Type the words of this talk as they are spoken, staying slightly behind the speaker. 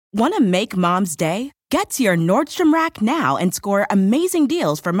Want to make Mom's day? Get to your Nordstrom Rack now and score amazing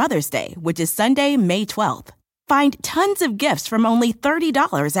deals for Mother's Day, which is Sunday, May 12th. Find tons of gifts from only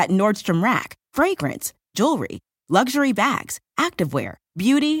 $30 at Nordstrom Rack. Fragrance, jewelry, luxury bags, activewear,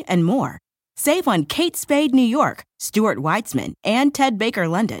 beauty, and more. Save on Kate Spade New York, Stuart Weitzman, and Ted Baker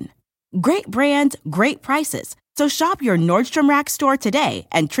London. Great brands, great prices. So shop your Nordstrom Rack store today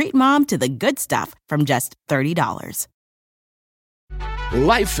and treat Mom to the good stuff from just $30.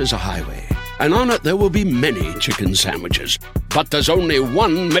 Life is a highway, and on it there will be many chicken sandwiches. But there's only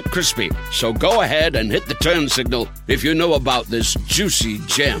one McCrispy. So go ahead and hit the turn signal if you know about this juicy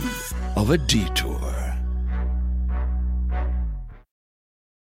gem of a detour.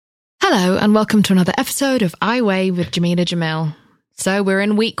 Hello, and welcome to another episode of I Weigh with Jamila Jamil. So we're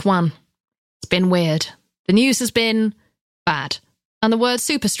in week 1. It's been weird. The news has been bad. And the word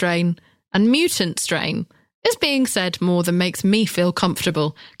super strain and mutant strain is being said more than makes me feel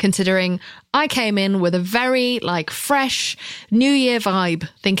comfortable, considering I came in with a very, fresh New Year vibe,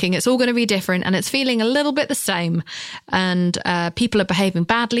 thinking it's all going to be different, and it's feeling a little bit the same. And people are behaving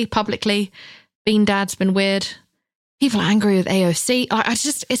badly publicly. Bean Dad's been weird. People are angry with AOC.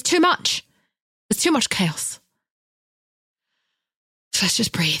 It's too much. There's too much chaos. So let's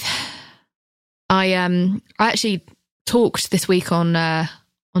just breathe. I actually talked this week on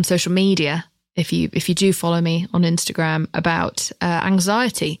social media, if you do follow me on Instagram, about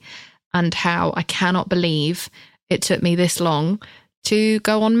anxiety and how I cannot believe it took me this long to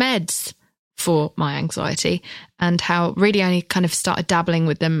go on meds for my anxiety, and how really only kind of started dabbling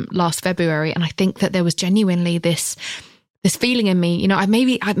with them last February. And I think that there was genuinely this feeling in me,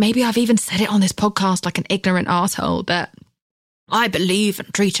 maybe I've even said it on this podcast like an ignorant arsehole, that I believe in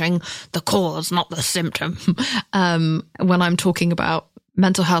treating the cause, not the symptom, when I'm talking about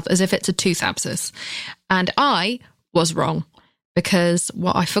mental health, as if it's a tooth abscess. And I was wrong, because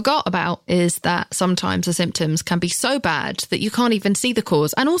what I forgot about is that sometimes the symptoms can be so bad that you can't even see the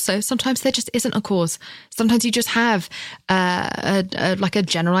cause. And also sometimes there just isn't a cause. Sometimes you just have a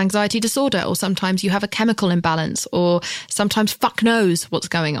general anxiety disorder, or sometimes you have a chemical imbalance, or sometimes fuck knows what's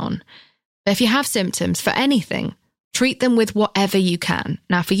going on. But if you have symptoms for anything, treat them with whatever you can.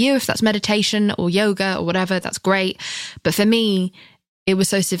 Now, for you, if that's meditation or yoga or whatever, that's great. But for me, it was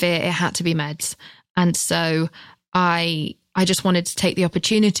so severe, it had to be meds. And so I just wanted to take the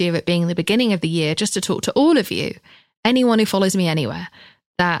opportunity of it being the beginning of the year just to talk to all of you, anyone who follows me anywhere,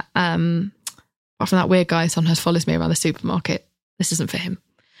 that, apart from that weird guy who sometimes follows me around the supermarket, this isn't for him.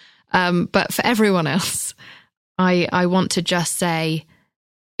 But for everyone else, I want to just say,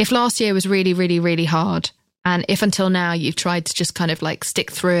 if last year was really, really, really hard, and if until now you've tried to just kind of stick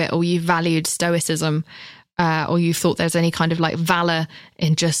through it, or you've valued stoicism, or you thought there's any kind of valor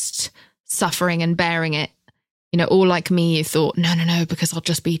in just suffering and bearing it, or like me, you thought, no, because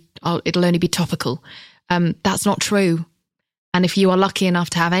it'll only be topical. That's not true. And if you are lucky enough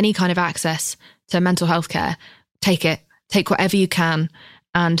to have any kind of access to mental health care, take it. Take whatever you can,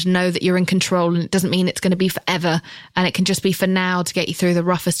 and know that you're in control. And it doesn't mean it's going to be forever. And it can just be for now to get you through the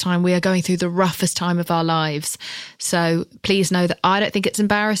roughest time. We are going through the roughest time of our lives. So please know that I don't think it's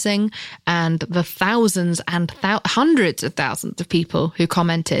embarrassing. And the thousands and hundreds of thousands of people who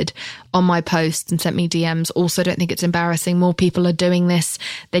commented on my post and sent me DMs also don't think it's embarrassing. More people are doing this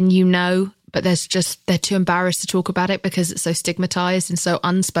than you know. But they're too embarrassed to talk about it because it's so stigmatized and so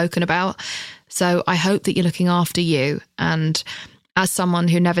unspoken about. So I hope that you're looking after you. And as someone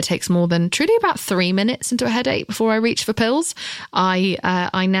who never takes more than truly about 3 minutes into a headache before I reach for pills, I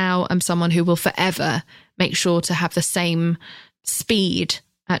now am someone who will forever make sure to have the same speed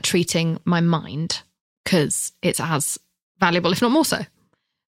at treating my mind, because it's as valuable, if not more so.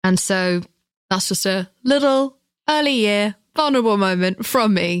 And so that's just a little early year vulnerable moment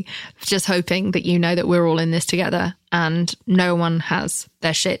from me, just hoping that you know that we're all in this together and no one has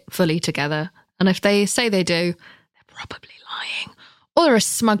their shit fully together. And if they say they do, they're probably lying. Or they're a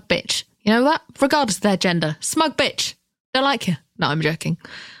smug bitch. You know that? Regardless of their gender. Smug bitch. Don't like you. No, I'm joking.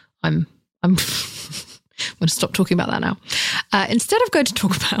 I'm going to stop talking about that now. Instead of going to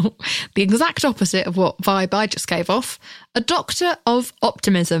talk about the exact opposite of what vibe I just gave off, a doctor of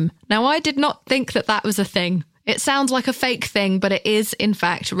optimism. Now, I did not think that was a thing. It sounds like a fake thing, but it is in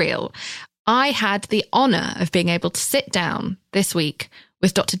fact real. I had the honour of being able to sit down this week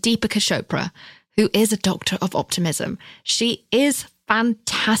with Dr. Deepika Chopra, who is a doctor of optimism. She is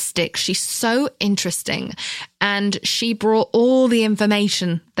fantastic. She's so interesting. And she brought all the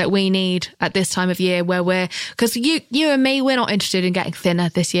information that we need at this time of year, where because you and me, we're not interested in getting thinner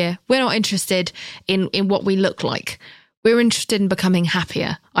this year. We're not interested in what we look like. We're interested in becoming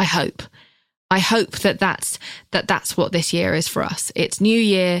happier, I hope. I hope that's what this year is for us. It's new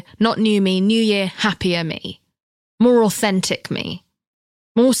year, not new me, new year, happier me, more authentic me,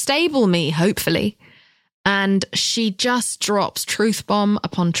 more stable me, hopefully. And she just drops truth bomb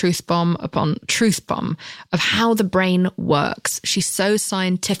upon truth bomb upon truth bomb of how the brain works. She's so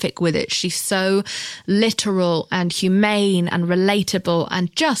scientific with it. She's so literal and humane and relatable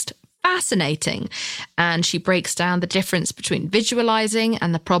and just fascinating. And she breaks down the difference between visualizing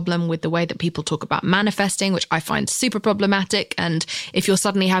and the problem with the way that people talk about manifesting, which I find super problematic. And if you're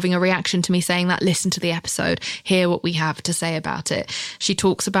suddenly having a reaction to me saying that, listen to the episode, hear what we have to say about it. She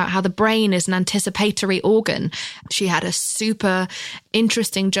talks about how the brain is an anticipatory organ. She had a super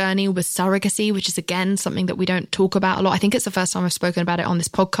interesting journey with surrogacy, which is again something that we don't talk about a lot. I think it's the first time I've spoken about it on this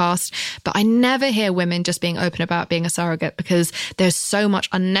podcast, but I never hear women just being open about being a surrogate because there's so much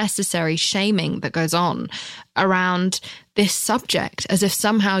unnecessary shaming that goes on around this subject, as if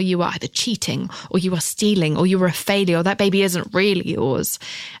somehow you are either cheating or you are stealing or you were a failure or that baby isn't really yours.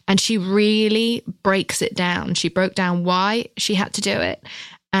 And she really breaks it down. She broke down why she had to do it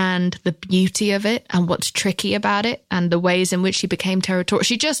and the beauty of it and what's tricky about it and the ways in which she became territorial.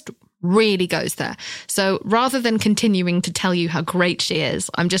 She just really goes there. So rather than continuing to tell you how great she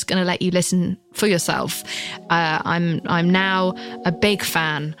is, I'm just going to let you listen for yourself. I'm now a big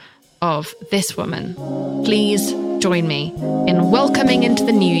fan of this woman. Please join me in welcoming into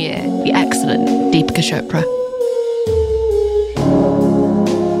the new year the excellent Deepika Chopra.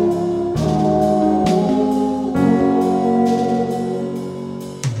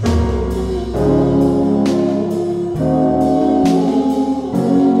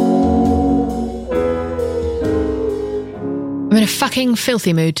 I'm in a fucking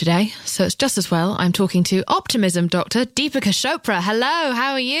filthy mood today, so it's just as well I'm talking to optimism doctor Deepika Chopra. Hello,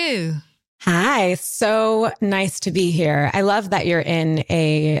 how are you? Hi, so nice to be here. I love that you're in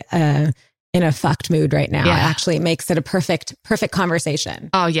a fucked mood right now. Yeah. It actually makes it a perfect conversation.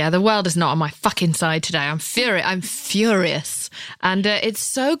 Oh yeah, the world is not on my fucking side today. I'm furious. And it's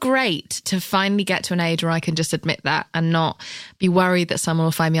so great to finally get to an age where I can just admit that and not be worried that someone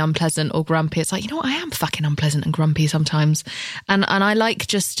will find me unpleasant or grumpy. It's like, you know what? I am fucking unpleasant and grumpy sometimes. And I like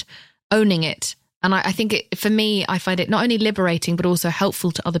just owning it. And I think for me, I find it not only liberating, but also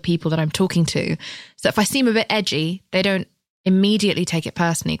helpful to other people that I'm talking to. So if I seem a bit edgy, they don't immediately take it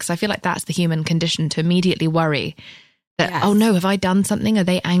personally, because I feel like that's the human condition, to immediately worry that, yes, oh no, have I done something? Are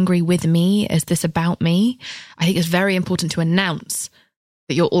they angry with me? Is this about me? I think it's very important to announce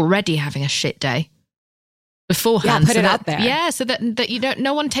that you're already having a shit day beforehand. Yeah, put it out there. Yeah, so that you don't,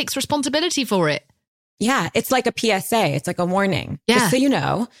 no one takes responsibility for it. Yeah, it's like a PSA. It's like a warning. Yeah. Just so you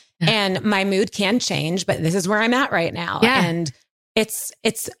know. Yeah. And my mood can change, but this is where I'm at right now. Yeah. And it's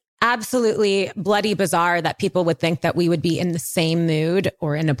absolutely bloody bizarre that people would think that we would be in the same mood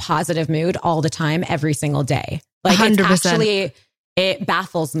or in a positive mood all the time, every single day. Like 100%. It's actually, it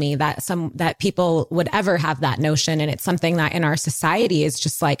baffles me that people would ever have that notion. And it's something that in our society is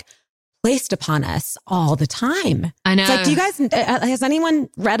just like placed upon us all the time. I know. It's like, do you guys, has anyone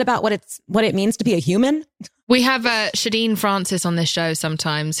read about what it means to be a human? We have Shadeen Francis on this show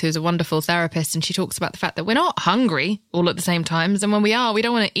sometimes, who's a wonderful therapist, and she talks about the fact that we're not hungry all at the same times, and when we are, we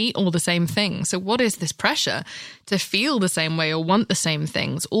don't want to eat all the same things. So what is this pressure to feel the same way or want the same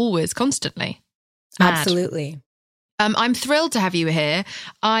things always, constantly? Mad. Absolutely. I'm thrilled to have you here.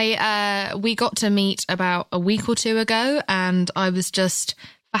 We got to meet about a week or two ago, and I was just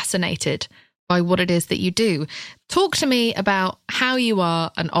fascinated by what it is that you do. Talk to me about how you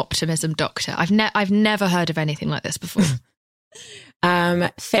are an optimism doctor. I've never heard of anything like this before.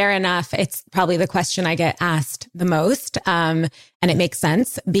 Fair enough. It's probably the question I get asked the most. And it makes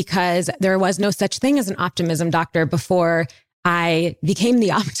sense because there was no such thing as an optimism doctor before I became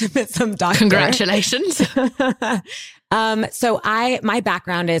the optimism doctor. Congratulations. So my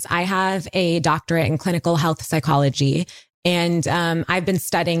background is I have a doctorate in clinical health psychology. And I've been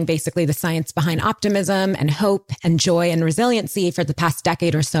studying basically the science behind optimism and hope and joy and resiliency for the past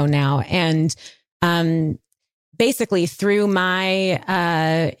decade or so now. And basically through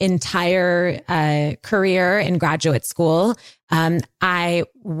my entire career in graduate school, I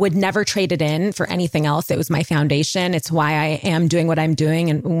would never trade it in for anything else. It was my foundation. It's why I am doing what I'm doing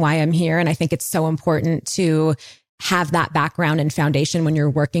and why I'm here. And I think it's so important to have that background and foundation when you're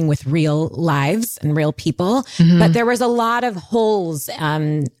working with real lives and real people. Mm-hmm. But there was a lot of holes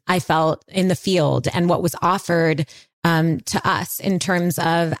I felt in the field and what was offered to us in terms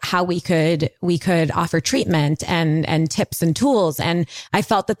of how we could offer treatment and tips and tools. And I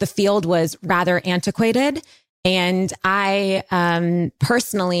felt that the field was rather antiquated And I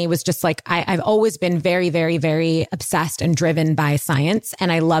personally was just like, I've always been very, very, very obsessed and driven by science.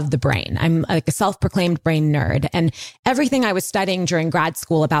 And I love the brain. I'm like a self-proclaimed brain nerd. And everything I was studying during grad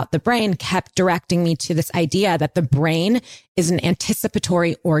school about the brain kept directing me to this idea that the brain is an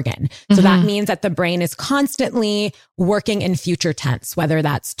anticipatory organ. So that means that the brain is constantly working in future tense, whether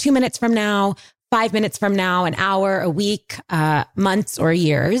that's 2 minutes from now, 5 minutes from now, an hour, a week, months or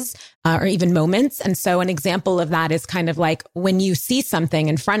years, or even moments. And so an example of that is kind of like when you see something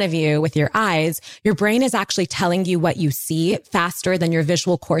in front of you with your eyes, your brain is actually telling you what you see faster than your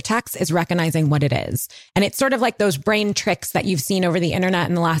visual cortex is recognizing what it is. And it's sort of like those brain tricks that you've seen over the internet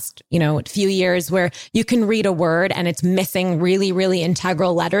in the last, few years where you can read a word and it's missing really, really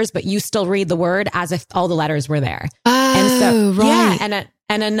integral letters, but you still read the word as if all the letters were there. Right. Yeah.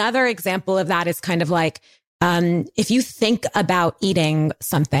 And another example of that is kind of like, if you think about eating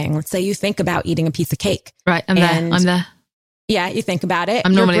something, let's say you think about eating a piece of cake. Right. I'm there. Yeah. You think about it.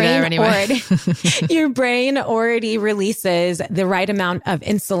 I'm normally there anyway. Your brain already releases the right amount of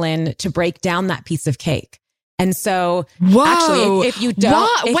insulin to break down that piece of cake. And so actually, if you don't,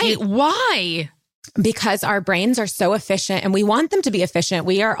 why? Because our brains are so efficient and we want them to be efficient.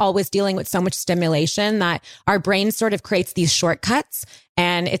 We are always dealing with so much stimulation that our brain sort of creates these shortcuts.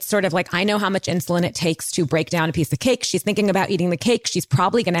 And it's sort of like, I know how much insulin it takes to break down a piece of cake. She's thinking about eating the cake. She's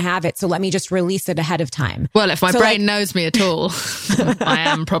probably going to have it. So let me just release it ahead of time. Well, if my brain knows me at all, I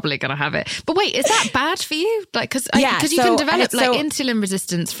am probably going to have it. But wait, is that bad for you? Like, because you can develop insulin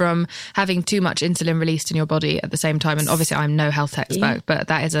resistance from having too much insulin released in your body at the same time. And obviously I'm no health expert, but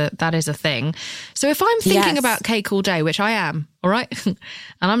that is a thing. So if I'm thinking about cake all day, which I am, all right,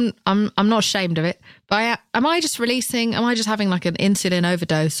 and I'm not ashamed of it, but am I just having like an insulin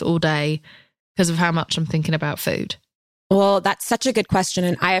overdose all day because of how much I'm thinking about food? Well, that's such a good question.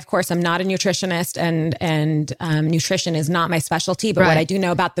 And I, of course, I'm not a nutritionist and nutrition is not my specialty. But what I do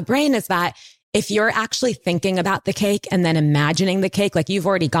know about the brain is that if you're actually thinking about the cake and then imagining the cake, like you've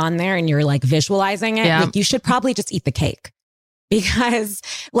already gone there and you're like visualizing it, like you should probably just eat the cake. Because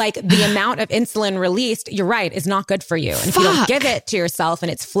like the amount of insulin released, you're right, is not good for you. And if you don't give it to yourself and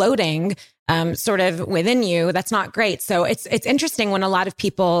it's floating sort of within you, that's not great. So it's interesting when a lot of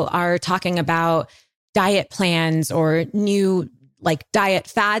people are talking about diet plans or new like diet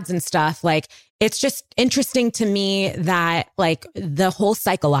fads and stuff. Like it's just interesting to me that like the whole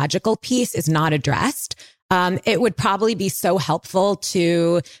psychological piece is not addressed. It would probably be so helpful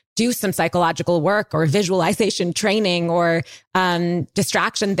to do some psychological work or visualization training or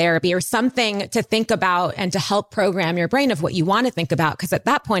distraction therapy or something to think about and to help program your brain of what you want to think about. Because at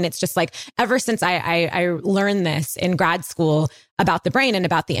that point, it's just like ever since I learned this in grad school about the brain and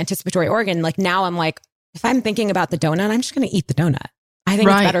about the anticipatory organ, like now I'm like, if I'm thinking about the donut, I'm just going to eat the donut. I think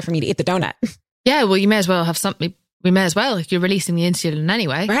it's better for me to eat the donut. Yeah, well, you may as well have something. We may as well if you're releasing the insulin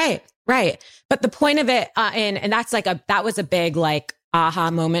anyway. Right. But the point of it, and that's like that was a big like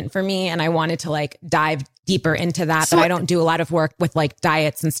aha moment for me. And I wanted to like dive deeper into that. So, but I don't do a lot of work with like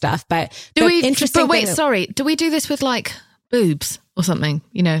diets and stuff. But do we do this with like boobs or something,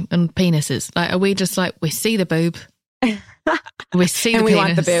 and penises? Like, are we just like, we see the boob, we see the penis, we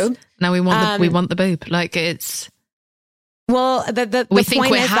want the boob. No, we want the boob. Like it's. Well, we think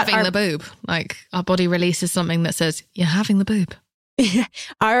we're having the boob. Like our body releases something that says you're having the boob.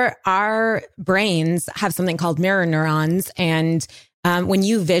 Our brains have something called mirror neurons, and when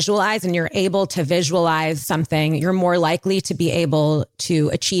you visualize and you're able to visualize something, you're more likely to be able to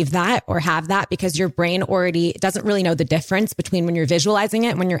achieve that or have that because your brain already doesn't really know the difference between when you're visualizing it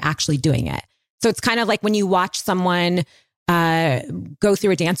and when you're actually doing it. So it's kind of like when you watch someone go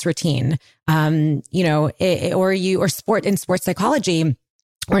through a dance routine, or sports psychology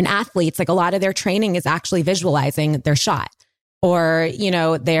or an athlete, it's like a lot of their training is actually visualizing their shot or,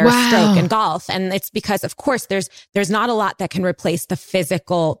 their stroke in golf. And it's because, of course, there's not a lot that can replace the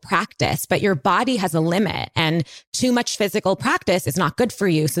physical practice, but your body has a limit and too much physical practice is not good for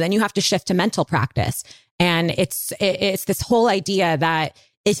you. So then you have to shift to mental practice. And it's this whole idea that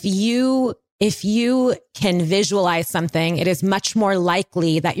if you can visualize something, it is much more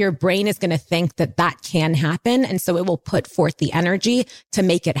likely that your brain is going to think that can happen. And so it will put forth the energy to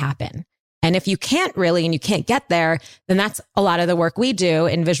make it happen. And if you can't really, and you can't get there, then that's a lot of the work we do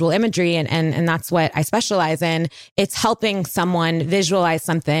in visual imagery. And that's what I specialize in. It's helping someone visualize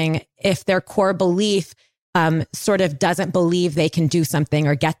something if their core belief sort of doesn't believe they can do something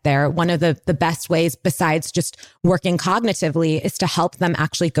or get there. One of the best ways besides just working cognitively is to help them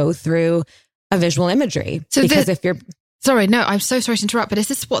actually go through a visual imagery. So because if you're Sorry, no, I'm so sorry to interrupt, but is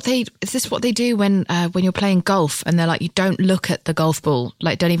this what they do when you're playing golf and they're like, you don't look at the golf ball,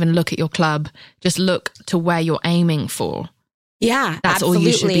 like don't even look at your club, just look to where you're aiming for? Yeah, that's absolutely. all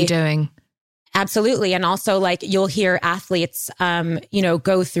you should be doing. Absolutely. And also like you'll hear athletes,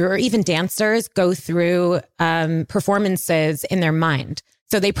 go through, or even dancers go through performances in their mind.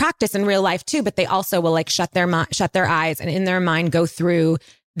 So they practice in real life too, but they also will like shut their eyes and in their mind go through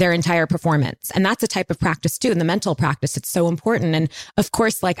their entire performance. And that's a type of practice too. And the mental practice, it's so important. And of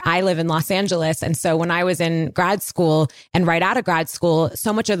course, like I live in Los Angeles. And so when I was in grad school and right out of grad school,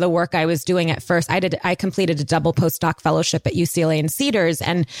 so much of the work I was doing at first, I completed a double postdoc fellowship at UCLA and Cedars.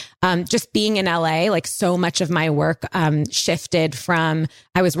 And just being in LA, like so much of my work shifted from,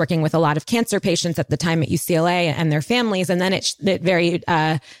 I was working with a lot of cancer patients at the time at UCLA and their families. And then it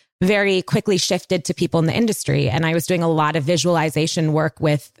very quickly shifted to people in the industry. And I was doing a lot of visualization work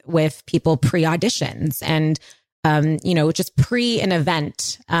with people pre-auditions and, just pre an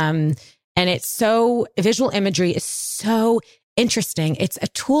event. And visual imagery is so interesting. It's a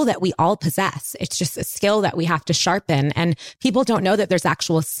tool that we all possess. It's just a skill that we have to sharpen. And people don't know that there's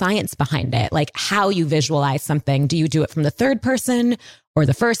actual science behind it, like how you visualize something. Do you do it from the third person or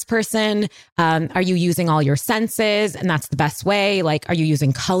the first person? Are you using all your senses? And that's the best way. Like, are you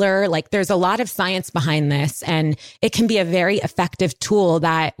using color? Like, there's a lot of science behind this, and it can be a very effective tool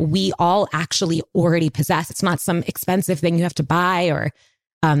that we all actually already possess. It's not some expensive thing you have to buy or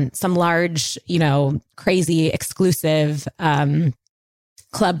some large, crazy exclusive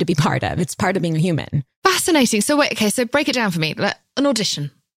club to be part of. It's part of being a human. Fascinating. So wait, okay, so break it down for me. An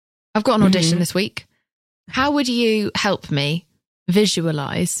audition. I've got an audition this week. How would you help me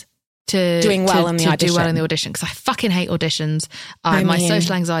visualize to do well in the audition? Because I fucking hate auditions. My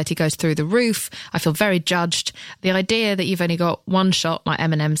social anxiety goes through the roof. I feel very judged. The idea that you've only got one shot, like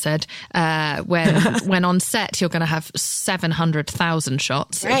Eminem said, when on set you're going to have 700,000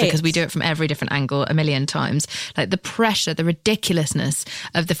 shots, right? Because we do it from every different angle a million times. Like the pressure, the ridiculousness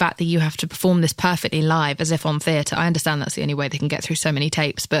of the fact that you have to perform this perfectly live as if on theatre. I understand that's the only way they can get through so many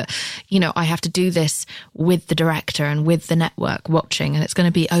tapes, but I have to do this with the director and with the network watching, and it's going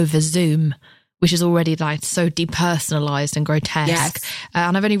to be over Zoom, which is already like so depersonalized and grotesque. Yes.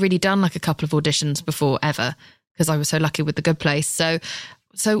 And I've only really done like a couple of auditions before ever because I was so lucky with The Good Place. So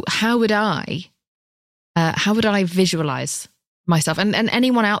how would I visualize myself? And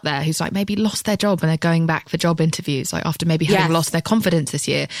anyone out there who's like maybe lost their job and they're going back for job interviews, like after maybe having lost their confidence this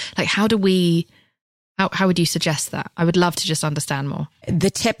year, like how would you suggest that? I would love to just understand more. The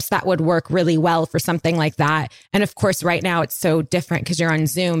tips that would work really well for something like that. And of course, right now it's so different because you're on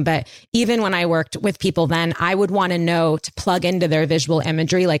Zoom. But even when I worked with people then, I would want to know to plug into their visual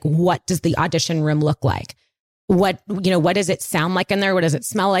imagery, like what does the audition room look like? What does it sound like in there? What does it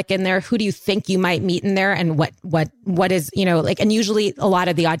smell like in there? Who do you think you might meet in there? And what is, and usually a lot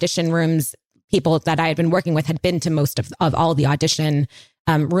of the audition rooms, people that I had been working with had been to most of all the audition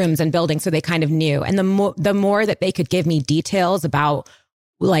rooms and buildings. So they kind of knew. And the more that they could give me details about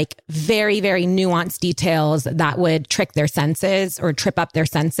like very, very nuanced details that would trick their senses or trip up their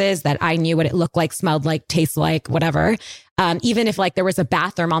senses, that I knew what it looked like, smelled like, tastes like, whatever. Even if like there was a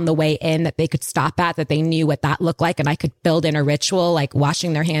bathroom on the way in that they could stop at, that they knew what that looked like. And I could build in a ritual, like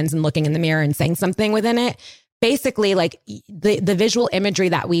washing their hands and looking in the mirror and saying something within it. Basically, like the visual imagery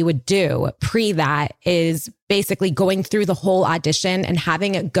that we would do pre that is basically going through the whole audition and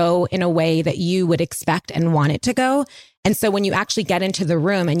having it go in a way that you would expect and want it to go. And so when you actually get into the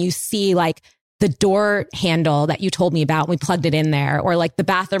room and you see like the door handle that you told me about, we plugged it in there, or like the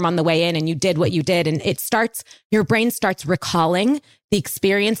bathroom on the way in and you did what you did. And your brain starts recalling the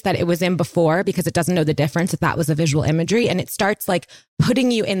experience that it was in before because it doesn't know the difference if that was a visual imagery. And it starts like putting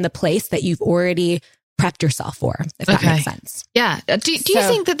you in the place that you've already prepped yourself for, if that makes sense. Yeah. Do you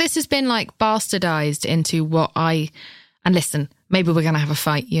think that this has been like bastardized into and listen, maybe we're going to have a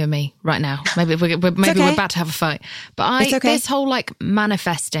fight, you and me, right now. Maybe we're about to have a fight. But this whole like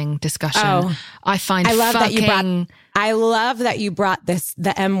manifesting discussion, I find I love that you brought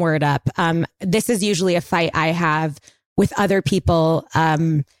the M word up. This is usually a fight I have with other people,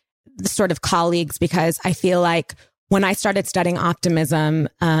 sort of colleagues, because I feel like when I started studying optimism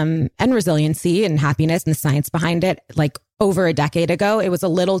and resiliency and happiness and the science behind it, like over a decade ago, it was a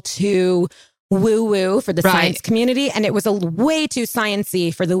little too woo-woo for the science community. And it was way too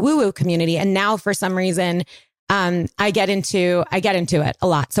sciencey for the woo-woo community. And now for some reason, I get into it a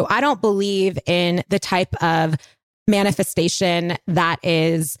lot. So I don't believe in the type of manifestation that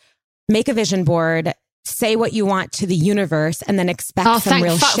is make a vision board, say what you want to the universe, and then expect some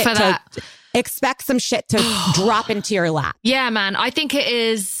real shit expect some shit to drop into your lap. Yeah, man. I think it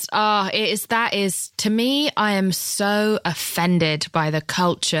is, to me, I am so offended by the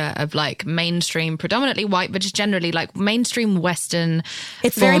culture of like mainstream, predominantly white, but just generally like mainstream Western.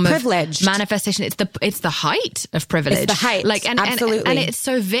 It's very privileged. Manifestation. It's the height of privilege. It's the height. Like, absolutely. And it's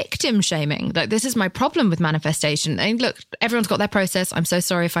so victim shaming. Like, this is my problem with manifestation. And look, everyone's got their process. I'm so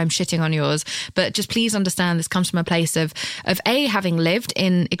sorry if I'm shitting on yours, but just please understand this comes from a place of having lived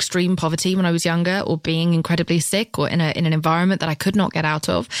in extreme poverty when I was younger, or being incredibly sick, or in an environment that I could not get out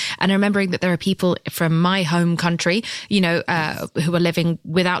of, and remembering that there are people from my home country, who are living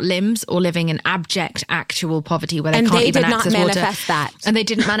without limbs or living in abject actual poverty where they can't even access water. And they did not manifest that. And they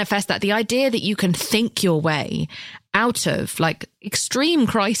didn't manifest that. The idea that you can think your way out of like extreme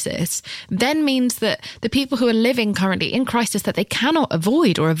crisis then means that the people who are living currently in crisis that they cannot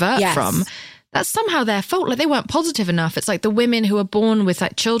avoid or avert from, that's somehow their fault. Like, they weren't positive enough. It's like the women who are born with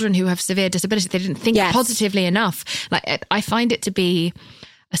like children who have severe disabilities. They didn't think positively enough. Like, I find it to be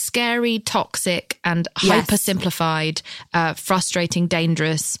a scary, toxic, and hyper-simplified, frustrating,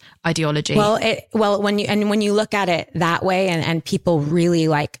 dangerous ideology. When you look at it that way, and people really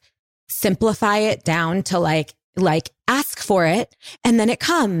like simplify it down to like ask for it and then it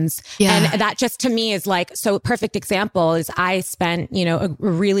comes. Yeah. And that just to me is like, so perfect example is I spent, a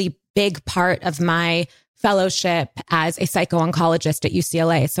really big part of my fellowship as a psycho-oncologist at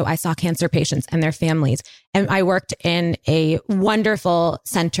UCLA. So I saw cancer patients and their families. And I worked in a wonderful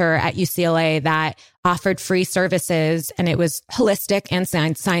center at UCLA that offered free services, and it was holistic and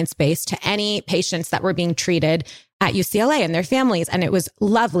science-based to any patients that were being treated at UCLA and their families. And it was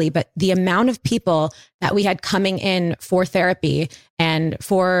lovely. But the amount of people that we had coming in for therapy and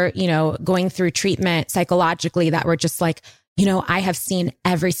for, going through treatment psychologically that were just like, I have seen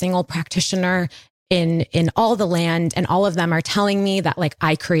every single practitioner in all the land, and all of them are telling me that like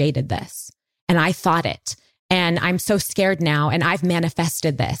I created this and I thought it. And I'm so scared now, and I've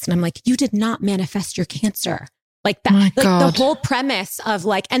manifested this. And I'm like, you did not manifest your cancer. Like that, like the whole premise of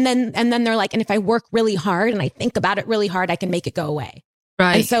like, and then they're like, and if I work really hard and I think about it really hard, I can make it go away.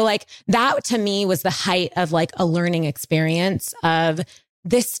 Right. And so like that to me was the height of like a learning experience of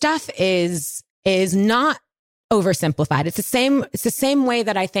this stuff is not oversimplified. It's the same way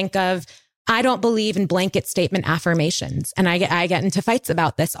that I think of, I don't believe in blanket statement affirmations. And I get into fights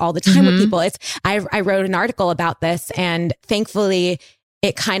about this all the time with people. I wrote an article about this, and thankfully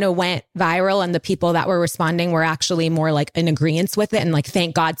it kind of went viral, and the people that were responding were actually more like in agreement with it. And like,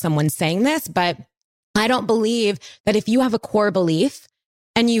 thank God someone's saying this. But I don't believe that if you have a core belief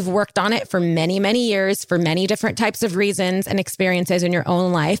and you've worked on it for many, many years for many different types of reasons and experiences in your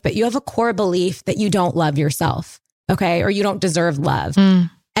own life, but you have a core belief that you don't love yourself, okay? Or you don't deserve love.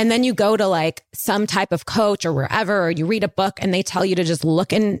 And then you go to like some type of coach or wherever, or you read a book and they tell you to just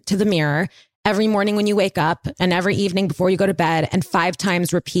look into the mirror every morning when you wake up and every evening before you go to bed, and 5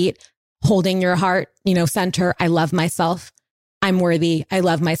 times repeat, holding your heart, center, I love myself. I'm worthy. I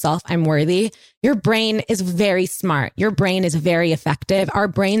love myself. I'm worthy. Your brain is very smart. Your brain is very effective. Our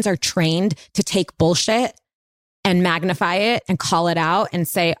brains are trained to take bullshit and magnify it and call it out and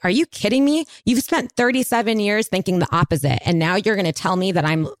say, are you kidding me? You've spent 37 years thinking the opposite. And now you're going to tell me that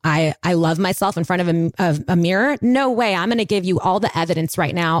I love myself in front of a mirror? No way. I'm going to give you all the evidence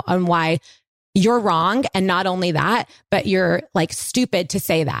right now on why you're wrong. And not only that, but you're like stupid to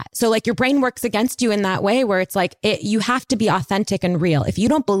say that. So like your brain works against you in that way where it's like, you have to be authentic and real. If you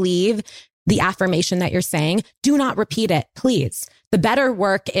don't believe the affirmation that you're saying, do not repeat it, please. The better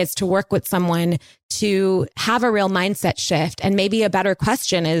work is to work with someone to have a real mindset shift. And maybe a better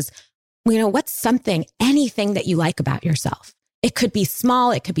question is, what's anything that you like about yourself? It could be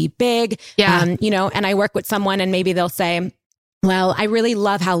small, it could be big. Yeah. And I work with someone and maybe they'll say, well, I really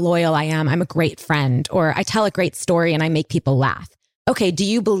love how loyal I am. I'm a great friend, or I tell a great story and I make people laugh. Okay, do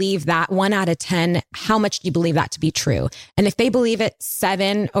you believe that 1 out of 10? How much do you believe that to be true? And if they believe it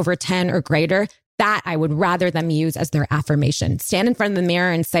 7 over 10 or greater, that I would rather them use as their affirmation. Stand in front of the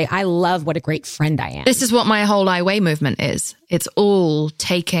mirror and say, I love what a great friend I am. This is what my whole I Weigh movement is. It's all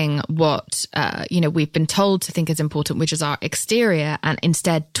taking what, we've been told to think is important, which is our exterior, and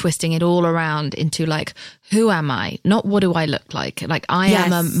instead twisting it all around into like, who am I? Not what do I look like? Like I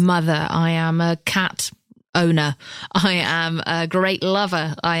am a mother. I am a cat owner. I am a great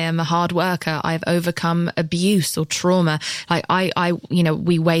lover. I am a hard worker. I've overcome abuse or trauma. Like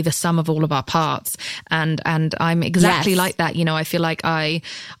we weigh the sum of all of our parts. And I'm exactly like that. I feel like I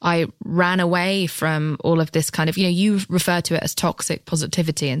ran away from all of this kind of, you refer to it as toxic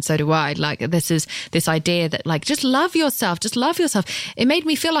positivity. And so do I. Like this idea that like, just love yourself. It made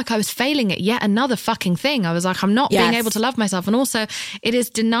me feel like I was failing at yet another fucking thing. I was like, I'm not being able to love myself. And also it is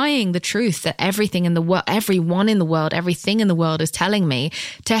denying the truth that everything in the world, everyone in the world, everything in the world is telling me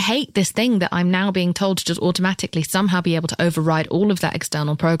to hate this thing that I'm now being told to just automatically somehow be able to override all of that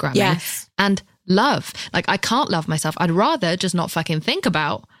external programming and love. Like I can't love myself. I'd rather just not fucking think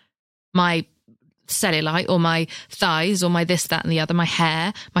about my cellulite or my thighs or my this, that and the other, my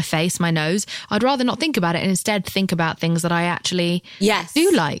hair, my face, my nose. I'd rather not think about it and instead think about things that I actually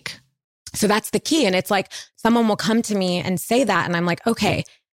do like. So that's the key. And it's like someone will come to me and say that and I'm like, okay,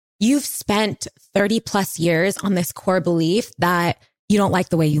 you've spent 30 plus years on this core belief that you don't like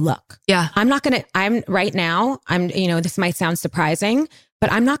the way you look. Yeah. This might sound surprising,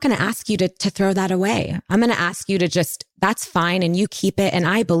 but I'm not going to ask you to throw that away. I'm going to ask you to that's fine. And you keep it. And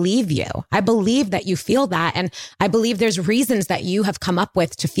I believe you. I believe that you feel that. And I believe there's reasons that you have come up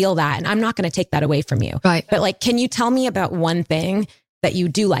with to feel that. And I'm not going to take that away from you. Right. But like, can you tell me about one thing that you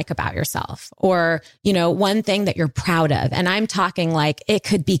do like about yourself, or, one thing that you're proud of? And I'm talking like it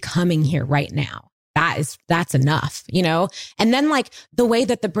could be coming here right now. That's enough, And then like the way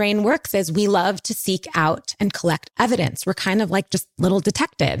that the brain works is we love to seek out and collect evidence. We're kind of like just little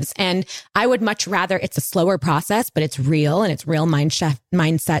detectives. And I would much rather, it's a slower process, but it's real and it's real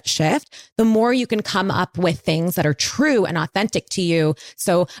mindset shift. The more you can come up with things that are true and authentic to you.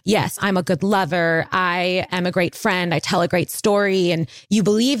 So yes, I'm a good lover. I am a great friend. I tell a great story, and you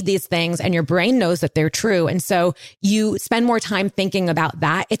believe these things and your brain knows that they're true. And so you spend more time thinking about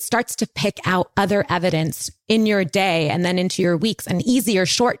that. It starts to pick out other evidence in your day and then into your weeks, and easier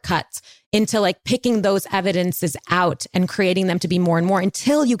shortcuts into like picking those evidences out and creating them to be more and more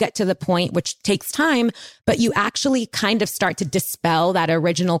until you get to the point, which takes time, but you actually kind of start to dispel that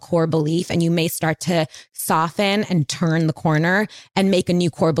original core belief, and you may start to soften and turn the corner and make a new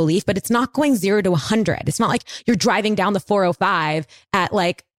core belief. But it's not going 0 to 100. It's not like you're driving down the 405 at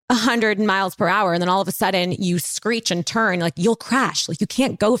like 100 miles per hour. And then all of a sudden you screech and turn, like you'll crash. Like you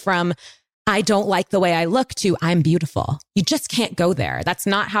can't go from I don't like the way I look to I'm beautiful. You just can't go there. That's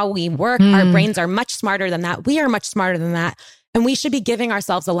not how we work. Our brains are much smarter than that. We are much smarter than that. And we should be giving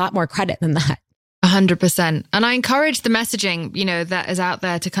ourselves a lot more credit than that. 100%. And I encourage the messaging, that is out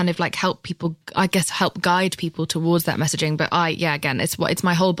there to kind of like help people, I guess, help guide people towards that messaging. But again, it's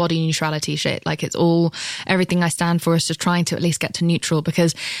my whole body neutrality shit. Like everything I stand for is just trying to at least get to neutral,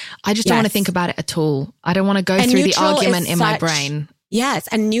 because I just don't want to think about it at all. I don't want to go through the argument in my brain. Yes.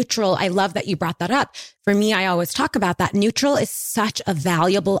 And neutral, I love that you brought that up. For me, I always talk about that. Neutral is such a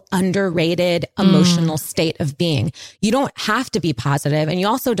valuable, underrated emotional state of being. You don't have to be positive, and you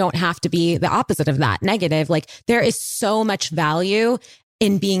also don't have to be the opposite of that, negative. Like there is so much value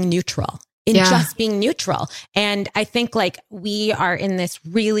in being neutral, just being neutral. And I think like we are in this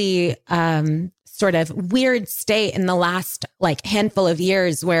really, sort of weird state in the last like handful of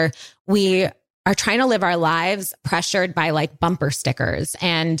years where we are trying to live our lives pressured by like bumper stickers.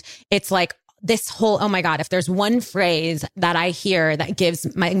 And it's like this whole, oh my God, if there's one phrase that I hear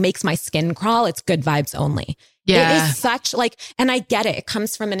that makes my skin crawl, it's good vibes only. Yeah. It is such like, and I get it. It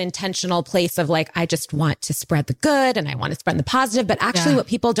comes from an intentional place of like, I just want to spread the good and I want to spread the positive. But actually what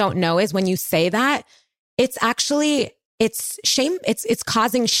people don't know is when you say that, it's shame. It's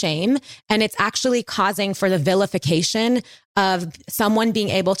causing shame, and it's actually causing for the vilification of someone being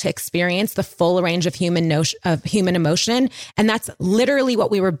able to experience the full range of human emotion. And that's literally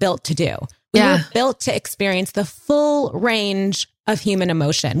what we were built to do. We were built to experience the full range of human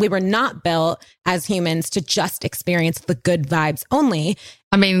emotion. We were not built as humans to just experience the good vibes only.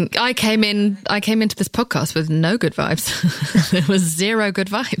 I mean, I came into this podcast with no good vibes. There was 0 good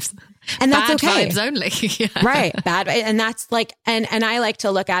vibes. And that's bad okay. Vibes only. Right. Bad. And that's like, and I like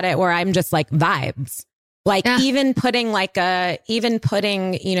to look at it where I'm just like vibes, like even putting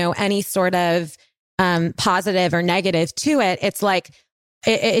any sort of, positive or negative to it. It's like,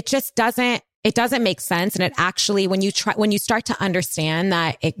 it just doesn't make sense. And it actually, when you start to understand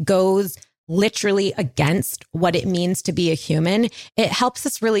that it goes literally against what it means to be a human, it helps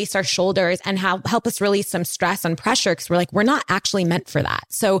us release our shoulders and help us release some stress and pressure, because we're like, we're not actually meant for that.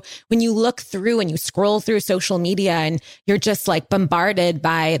 So when you look through and you scroll through social media and you're just like bombarded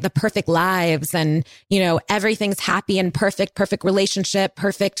by the perfect lives and, everything's happy and perfect relationship,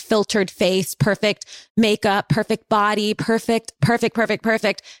 perfect filtered face, perfect makeup, perfect body, perfect.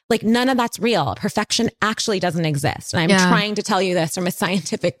 Like none of that's real. Perfection actually doesn't exist. And I'm trying to tell you this from a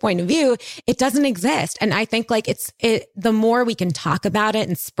scientific point of view. It doesn't exist. And I think like the more we can talk about it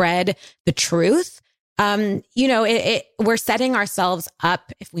and spread the truth, we're setting ourselves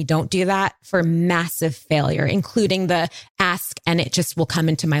up, if we don't do that, for massive failure, including the ask and it just will come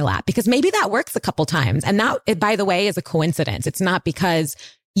into my lap, because maybe that works a couple times. And that, by the way, is a coincidence. It's not because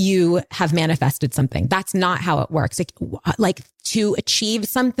you have manifested something. That's not how it works. Like to achieve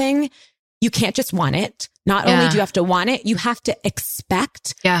something, you can't just want it. Not only do you have to want it, you have to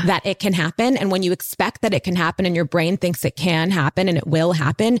expect that it can happen. And when you expect that it can happen and your brain thinks it can happen and it will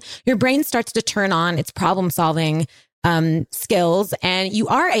happen, your brain starts to turn on its problem solving skills, and you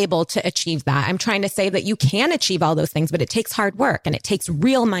are able to achieve that. I'm trying to say that you can achieve all those things, but it takes hard work and it takes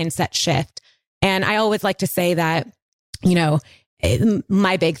real mindset shift. And I always like to say that,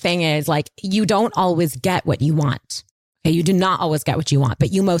 my big thing is like, you don't always get what you want. Okay, you do not always get what you want,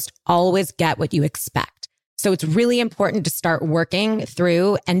 but you most always get what you expect. So it's really important to start working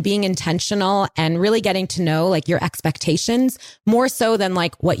through and being intentional and really getting to know like your expectations more so than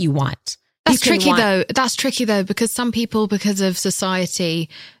like what you want. That's tricky though. That's tricky though, because some people, because of society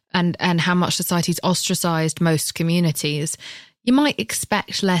and how much society's ostracized most communities, you might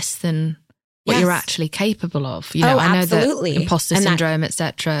expect less than what you're actually capable of. I know absolutely. that imposter syndrome,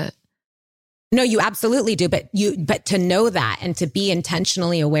 etc. No, you absolutely do. But to know that and to be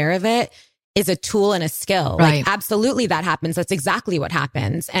intentionally aware of it is a tool and a skill. Right. Like absolutely that happens. That's exactly what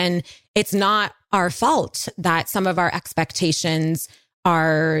happens. And it's not our fault that some of our expectations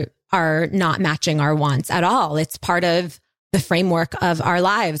are not matching our wants at all. It's part of the framework of our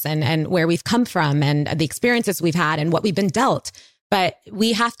lives and where we've come from and the experiences we've had and what we've been dealt. But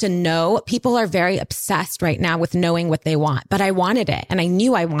we have to know, people are very obsessed right now with knowing what they want. But I wanted it and I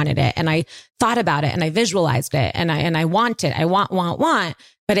knew I wanted it and I thought about it and I visualized it and I want it. I want.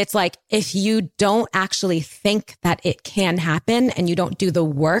 But it's like, if you don't actually think that it can happen and you don't do the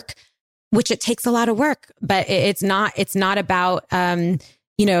work, which it takes a lot of work, but it's not about,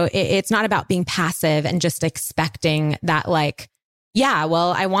 it's not about being passive and just expecting that like,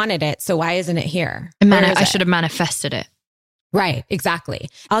 I wanted it. So why isn't it here? I should have manifested it. Right. Exactly.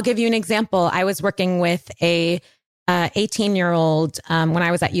 I'll give you an example. I was working with a 18-year-old when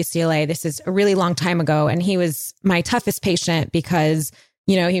I was at UCLA. This is a really long time ago. And he was my toughest patient because,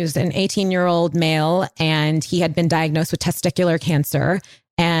 he was an 18-year-old male and he had been diagnosed with testicular cancer.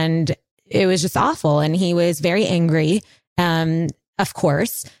 And it was just awful. And he was very angry, of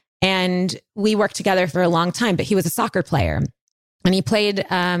course. And we worked together for a long time, but he was a soccer player. And he played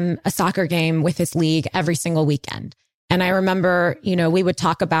a soccer game with his league every single weekend. And I remember, we would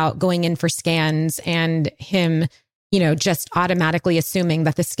talk about going in for scans and him, just automatically assuming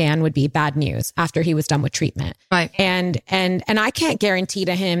that the scan would be bad news after he was done with treatment. Right. And I can't guarantee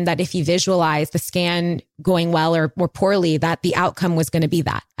to him that if he visualized the scan going well or poorly, that the outcome was going to be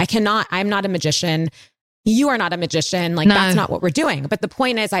that. I'm not a magician. You are not a magician. Like, that's not what we're doing. But the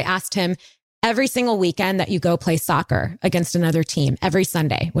point is, I asked him, every single weekend that you go play soccer against another team, every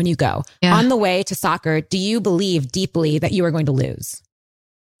Sunday when you go on the way to soccer, do you believe deeply that you are going to lose?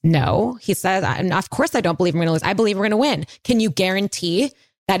 No, he says, of course I don't believe I'm going to lose. I believe we're going to win. Can you guarantee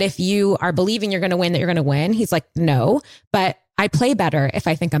that if you are believing you're going to win, that you're going to win? He's like, no, but I play better if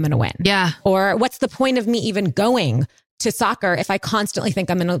I think I'm going to win. Yeah. Or what's the point of me even going to soccer if I constantly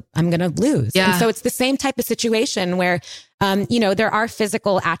think I'm going to lose? Yeah. And so it's the same type of situation where, there are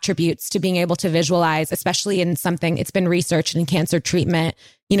physical attributes to being able to visualize, especially in something, it's been researched in cancer treatment.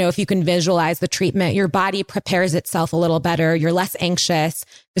 If you can visualize the treatment, your body prepares itself a little better. You're less anxious.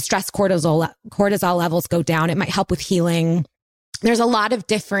 The stress cortisol levels go down. It might help with healing. There's a lot of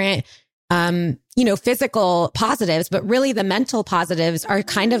different, physical positives, but really the mental positives are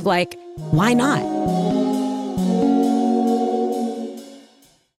kind of like, why not?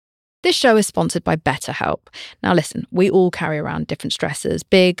 This show is sponsored by BetterHelp. Now listen, we all carry around different stressors,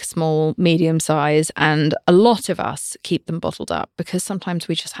 big, small, medium size, and a lot of us keep them bottled up because sometimes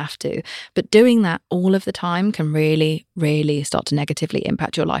we just have to. But doing that all of the time can really, really start to negatively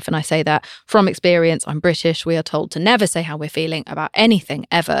impact your life. And I say that from experience. I'm British. We are told to never say how we're feeling about anything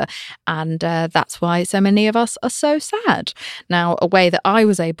ever. And that's why so many of us are so sad. Now, a way that I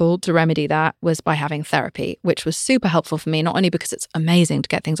was able to remedy that was by having therapy, which was super helpful for me, not only because it's amazing to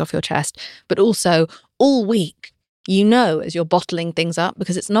get things off your chest, chest, but also all week, you know, as you're bottling things up,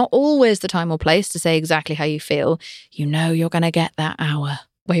 because it's not always the time or place to say exactly how you feel, you know you're going to get that hour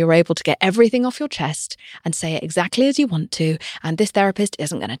where you're able to get everything off your chest and say it exactly as you want to. And this therapist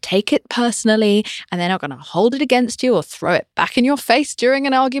isn't going to take it personally, and they're not going to hold it against you or throw it back in your face during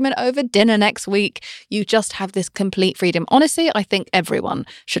an argument over dinner next week. You just have this complete freedom. Honestly, I think everyone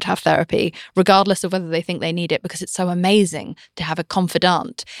should have therapy, regardless of whether they think they need it, because it's so amazing to have a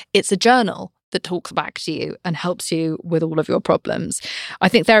confidant. It's a journal that talks back to you and helps you with all of your problems. I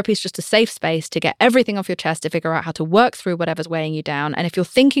think therapy is just a safe space to get everything off your chest, to figure out how to work through whatever's weighing you down. And if you're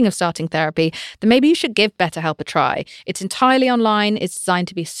thinking of starting therapy, then maybe you should give BetterHelp a try. It's entirely online. It's designed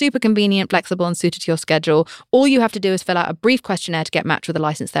to be super convenient, flexible, and suited to your schedule. All you have to do is fill out a brief questionnaire to get matched with a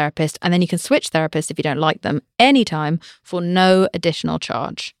licensed therapist, and then you can switch therapists if you don't like them anytime for no additional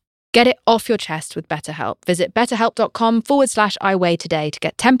charge. Get it off your chest with BetterHelp. Visit betterhelp.com/iweigh today to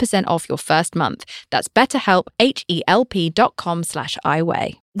get 10% off your first month. That's BetterHelp, HELP.com/iweigh.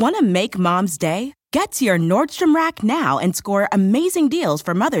 Want to make Mom's day? Get to your Nordstrom Rack now and score amazing deals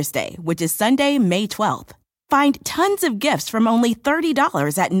for Mother's Day, which is Sunday, May 12th. Find tons of gifts from only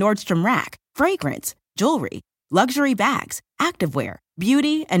 $30 at Nordstrom Rack. Fragrance, jewelry, luxury bags, activewear,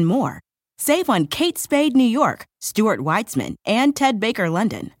 beauty, and more. Save on Kate Spade New York, Stuart Weitzman, and Ted Baker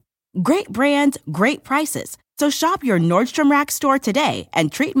London. Great brands, great prices. So shop your Nordstrom Rack store today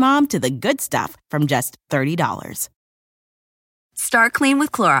and treat Mom to the good stuff from just $30. Start clean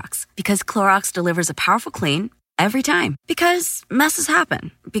with Clorox, because Clorox delivers a powerful clean every time. Because messes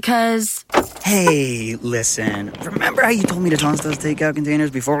happen. Because... Hey, listen. Remember how you told me to toss those takeout containers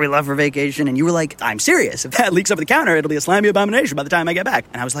before we left for vacation? And you were like, I'm serious. If that leaks over the counter, it'll be a slimy abomination by the time I get back.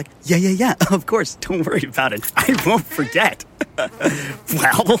 And I was like, yeah, of course. Don't worry about it. I won't forget.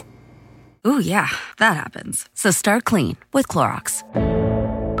 Well... Ooh, yeah, that happens. So start clean with Clorox.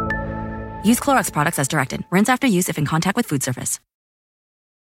 Use Clorox products as directed. Rinse after use if in contact with food surface.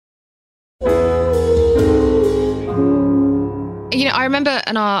 You know, I remember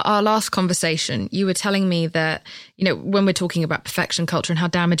in our last conversation, you were telling me that, you know, when we're talking about perfection culture and how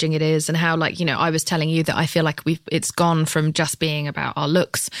damaging it is, and how, like, you know, I was telling you that I feel like it's gone from just being about our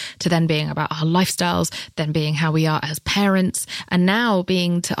looks to then being about our lifestyles, then being how we are as parents, and now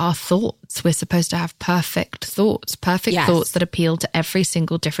being to our thoughts. We're supposed to have perfect thoughts that appeal to every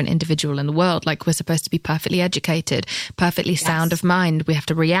single different individual in the world. Like, we're supposed to be perfectly educated, perfectly sound of mind. We have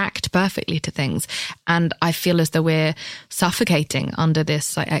to react perfectly to things. And I feel as though we're suffocating under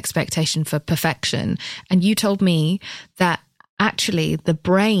this expectation for perfection. And you told me that actually the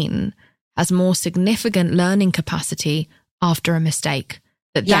brain has more significant learning capacity after a mistake.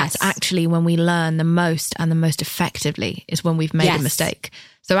 That's actually when we learn the most and the most effectively, is when we've made a mistake.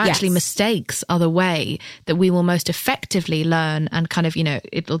 So actually mistakes are the way that we will most effectively learn, and kind of, you know,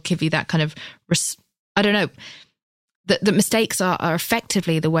 it'll give you that kind of, I don't know, the mistakes are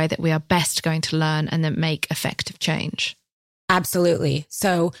effectively the way that we are best going to learn and then make effective change. Absolutely.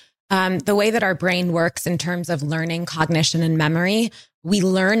 So the way that our brain works in terms of learning, cognition, and memory, we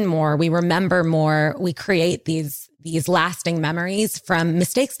learn more, we remember more, we create these lasting memories from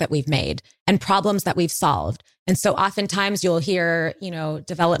mistakes that we've made and problems that we've solved. And so oftentimes you'll hear, you know,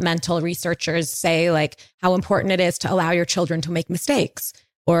 developmental researchers say, like, how important it is to allow your children to make mistakes,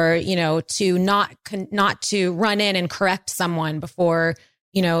 or, you know, to not to run in and correct someone before,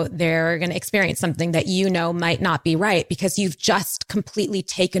 you know, they're going to experience something that, you know, might not be right, because you've just completely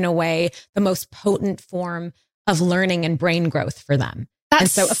taken away the most potent form of learning and brain growth for them.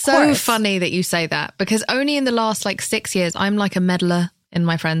 That's so funny that you say that, because only in the last 6 years, I'm like a meddler in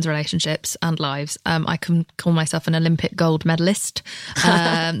my friends' relationships and lives. I can call myself an Olympic gold medalist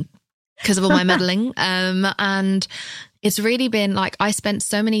because of all my meddling. And it's really been like, I spent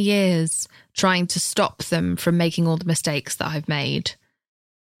so many years trying to stop them from making all the mistakes that I've made.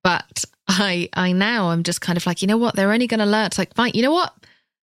 But I now I'm just kind of like, you know what? They're only going to learn. It's like, fine, you know what?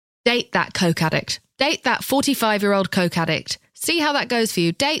 Date that Coke addict. Date that 45-year-old Coke addict. See how that goes for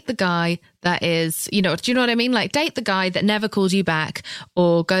you. Date the guy that is, you know, do you know what I mean? Like, date the guy that never calls you back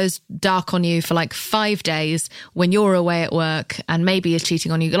or goes dark on you for 5 days when you're away at work and maybe is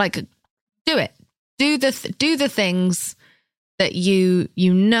cheating on you. Like, do it. Do the things that you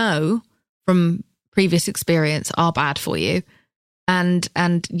know from previous experience are bad for you. And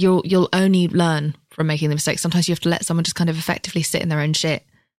you'll only learn from making the mistakes. Sometimes you have to let someone just kind of effectively sit in their own shit.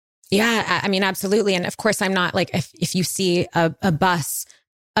 Yeah, I mean, absolutely. And of course, I'm not like, if you see a bus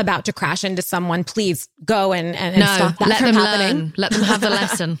about to crash into someone, please go and stop that from happening. Learn. Let them have the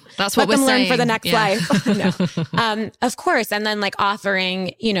lesson. That's what we're saying. Let them learn for the next life. No. Of course. And then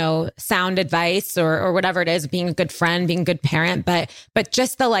offering, you know, sound advice or whatever it is, being a good friend, being a good parent, but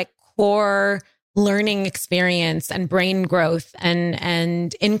just the core learning experience and brain growth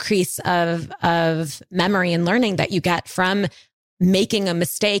and increase of memory and learning that you get from making a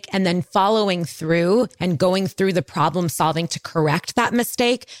mistake and then following through and going through the problem solving to correct that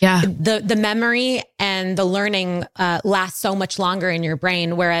mistake. Yeah. The memory and the learning lasts so much longer in your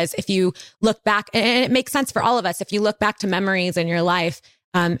brain. Whereas if you look back, and it makes sense for all of us, if you look back to memories in your life,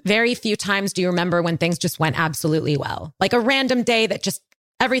 very few times do you remember when things just went absolutely well. Like a random day that just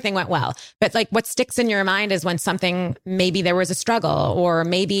everything went well. But like what sticks in your mind is when something, maybe there was a struggle, or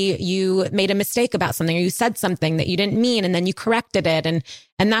maybe you made a mistake about something, or you said something that you didn't mean and then you corrected it. And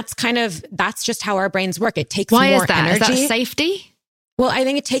that's just how our brains work. It takes more energy. Why is that? Is that safety? Well, I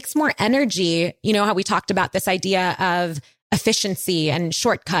think it takes more energy. You know how we talked about this idea of efficiency and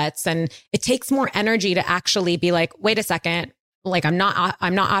shortcuts, and it takes more energy to actually be like, wait a second, like I'm not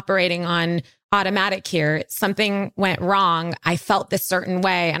operating on automatic here. Something went wrong. I felt this certain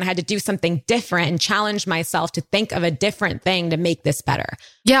way and I had to do something different and challenge myself to think of a different thing to make this better.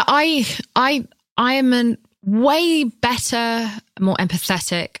 Yeah, I am a way better, more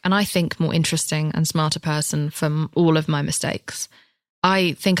empathetic, and I think more interesting and smarter person from all of my mistakes.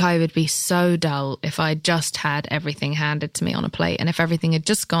 I think I would be so dull if I just had everything handed to me on a plate, and if everything had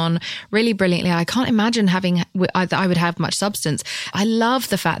just gone really brilliantly. I can't imagine I would have much substance. I love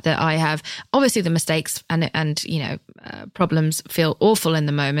the fact that I have obviously the mistakes and problems feel awful in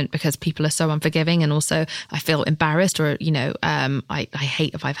the moment because people are so unforgiving, and also I feel embarrassed, or I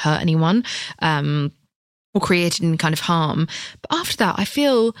hate if I've hurt anyone or created any kind of harm. But after that, I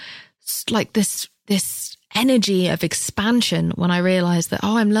feel like this energy of expansion when I realize that,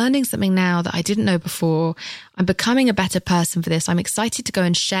 I'm learning something now that I didn't know before. I'm becoming a better person for this. I'm excited to go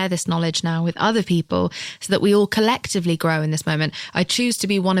and share this knowledge now with other people so that we all collectively grow in this moment. I choose to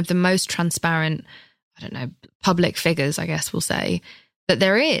be one of the most transparent, public figures, I guess we'll say, that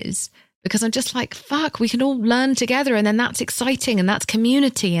there is, because I'm just like, fuck, we can all learn together. And then that's exciting, and that's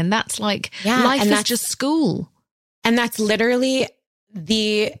community, and that's like, life is just school. And that's literally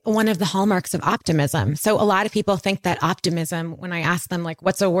one of the hallmarks of optimism. So a lot of people think that optimism, when I ask them, like,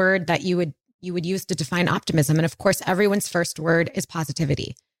 what's a word that you would use to define optimism? And of course, everyone's first word is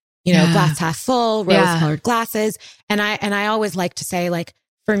positivity. Glass half full, rose-colored glasses. And I always like to say, like,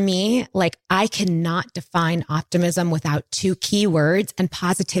 for me, like, I cannot define optimism without two key words, and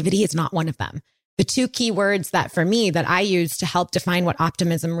positivity is not one of them. The two key words that for me that I use to help define what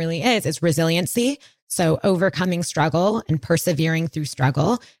optimism really is resiliency. So overcoming struggle and persevering through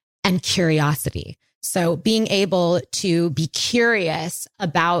struggle, and curiosity. So being able to be curious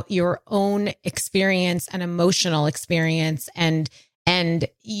about your own experience and emotional experience, and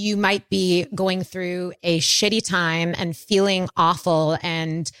you might be going through a shitty time and feeling awful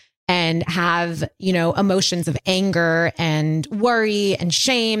and have, emotions of anger and worry and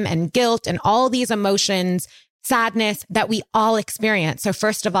shame and guilt and all these emotions, sadness that we all experience. So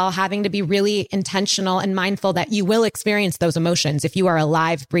first of all, having to be really intentional and mindful that you will experience those emotions. If you are a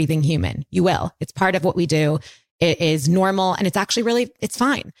live, breathing human, you will. It's part of what we do. It is normal, and it's actually it's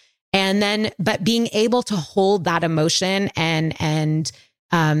fine. And then, but being able to hold that emotion and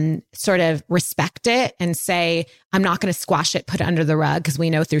sort of respect it and say, I'm not going to squash it, put it under the rug, because we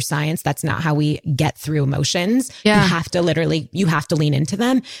know through science, that's not how we get through emotions. Yeah. You have to lean into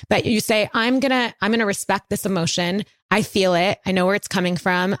them, but you say, I'm going to respect this emotion. I feel it. I know where it's coming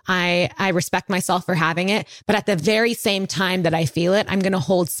from. I respect myself for having it. But at the very same time that I feel it, I'm going to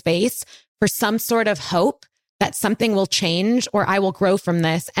hold space for some sort of hope that something will change, or I will grow from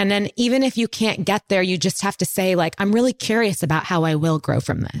this. And then even if you can't get there, you just have to say, like, I'm really curious about how I will grow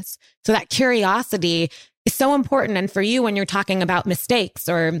from this. So that curiosity is so important. And for you, when you're talking about mistakes,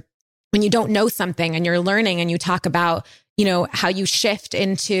 or when you don't know something and you're learning, and you talk about, how you shift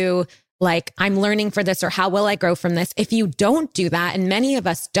into like, I'm learning for this, or how will I grow from this? If you don't do that, and many of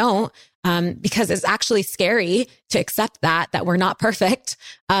us don't, because it's actually scary to accept that we're not perfect.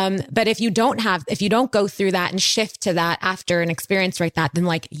 But if you don't go through that and shift to that after an experience like that, then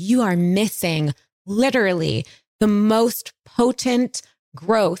like you are missing literally the most potent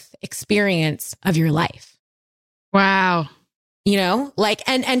growth experience of your life. Wow.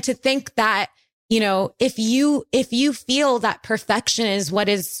 And to think that, if you feel that perfection is what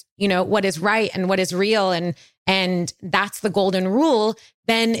is right and what is real, and that's the golden rule,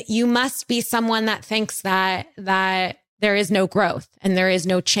 then you must be someone that thinks that there is no growth and there is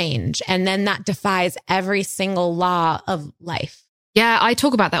no change. And then that defies every single law of life. Yeah, I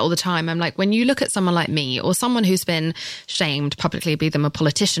talk about that all the time. I'm like, when you look at someone like me, or someone who's been shamed publicly, be them a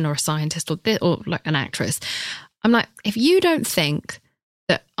politician or a scientist or like an actress, I'm like, if you don't think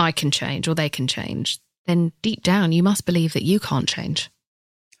that I can change or they can change, then deep down you must believe that you can't change.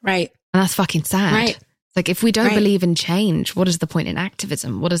 Right. And that's fucking sad. Right. It's like, if we don't Right. believe in change, what is the point in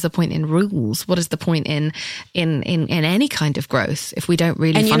activism? What is the point in rules? What is the point in any kind of growth if we don't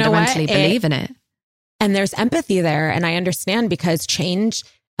really And you know what? fundamentally believe in it? And there's empathy there. And I understand, because change,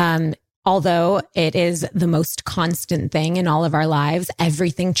 although it is the most constant thing in all of our lives,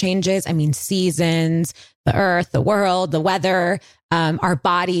 everything changes. I mean, seasons, the earth, the world, the weather, our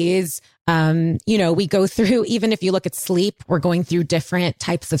bodies. We go through, even if you look at sleep, we're going through different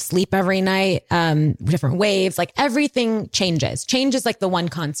types of sleep every night, different waves, like everything changes. Change is like the one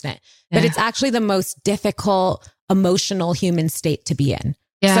constant, but it's actually the most difficult emotional human state to be in.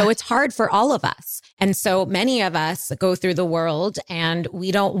 Yeah. So it's hard for all of us. And so many of us go through the world and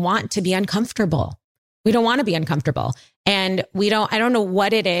we don't want to be uncomfortable. We don't want to be uncomfortable. And I don't know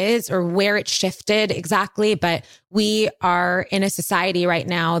what it is or where it shifted exactly, but we are in a society right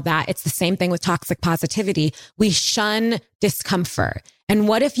now that it's the same thing with toxic positivity. We shun discomfort. And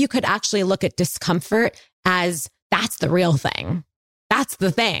what if you could actually look at discomfort as that's the real thing? That's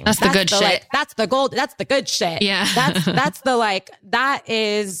the thing. That's the good shit. That's the gold. That's the good shit. Yeah. That's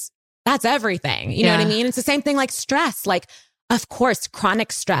everything. You know what I mean? It's the same thing like stress. Like, of course,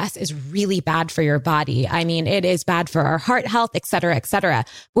 chronic stress is really bad for your body. I mean, it is bad for our heart health, et cetera, et cetera.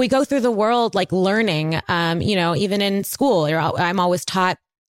 But we go through the world like learning, even in school, I'm always taught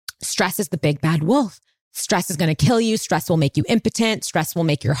stress is the big bad wolf. Stress is going to kill you. Stress will make you impotent. Stress will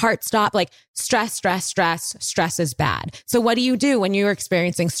make your heart stop. Like stress is bad. So what do you do when you're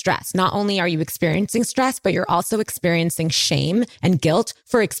experiencing stress? Not only are you experiencing stress, but you're also experiencing shame and guilt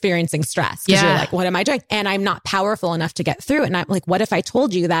for experiencing stress. Because you're like, what am I doing? And I'm not powerful enough to get through it. And I'm like, what if I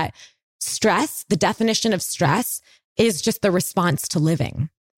told you that stress, the definition of stress is just the response to living.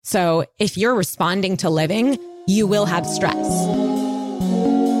 So if you're responding to living, you will have stress.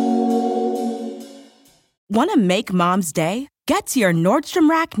 Want to make Mom's Day? Get to your Nordstrom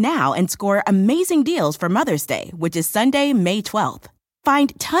Rack now and score amazing deals for Mother's Day, which is Sunday, May 12th.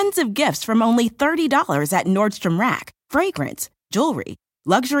 Find tons of gifts from only $30 at Nordstrom Rack. Fragrance, jewelry,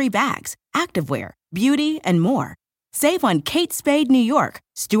 luxury bags, activewear, beauty, and more. Save on Kate Spade New York,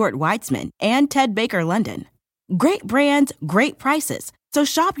 Stuart Weitzman, and Ted Baker London. Great brands, great prices. So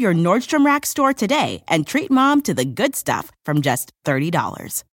shop your Nordstrom Rack store today and treat Mom to the good stuff from just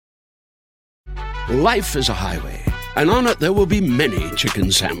 $30. Life is a highway, and on it there will be many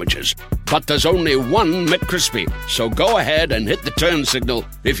chicken sandwiches. But there's only one McCrispy. So go ahead and hit the turn signal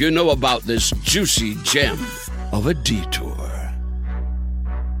if you know about this juicy gem of a detour.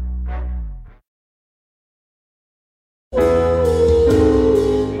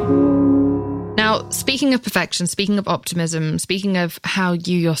 Now, speaking of perfection, speaking of optimism, speaking of how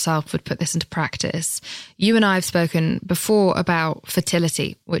you yourself would put this into practice, you and I have spoken before about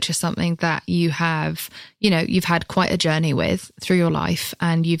fertility, which is something that you have, you've had quite a journey with through your life,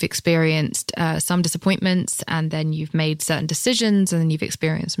 and you've experienced some disappointments, and then you've made certain decisions, and then you've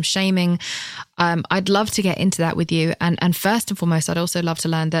experienced some shaming. I'd love to get into that with you. And first and foremost, I'd also love to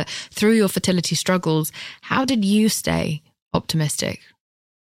learn that through your fertility struggles, how did you stay optimistic?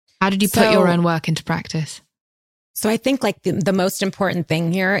 How did you put your own work into practice? So I think like the most important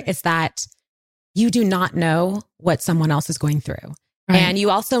thing here is that you do not know what someone else is going through. Right. And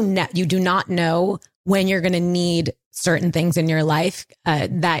you also, you do not know when you're going to need certain things in your life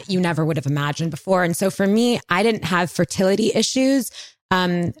that you never would have imagined before. And so for me, I didn't have fertility issues,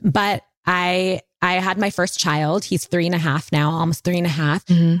 but I had my first child. He's 3.5 now, almost 3.5.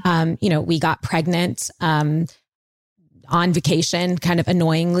 Mm-hmm. We got pregnant, on vacation, kind of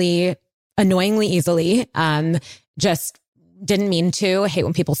annoyingly easily. Just didn't mean to. I hate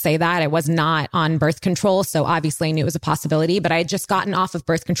when people say that. I was not on birth control, so obviously I knew it was a possibility, but I had just gotten off of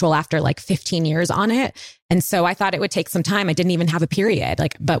birth control after like 15 years on it. And so I thought it would take some time. I didn't even have a period,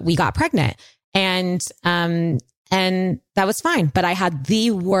 but we got pregnant, and that was fine. But I had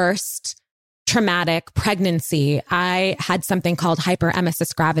the worst traumatic pregnancy. I had something called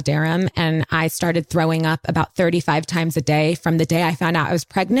hyperemesis gravidarum, and I started throwing up about 35 times a day from the day I found out I was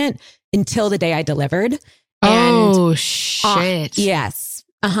pregnant until the day I delivered. Oh, shit. Yes.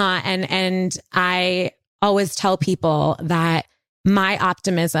 And I always tell people that my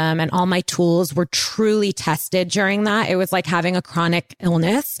optimism and all my tools were truly tested during that. It was like having a chronic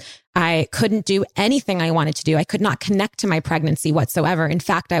illness. I couldn't do anything I wanted to do. I could not connect to my pregnancy whatsoever. In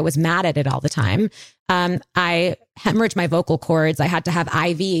fact, I was mad at it all the time. I hemorrhaged my vocal cords. I had to have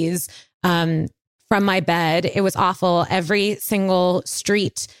IVs from my bed. It was awful. Every single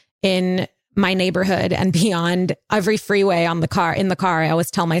street in my neighborhood and beyond, every freeway in the car, I always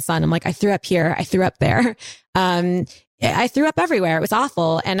tell my son, I'm like, I threw up here. I threw up there. I threw up everywhere. It was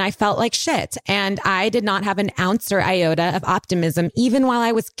awful. And I felt like shit. And I did not have an ounce or iota of optimism, even while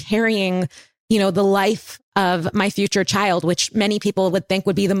I was carrying, the life of my future child, which many people would think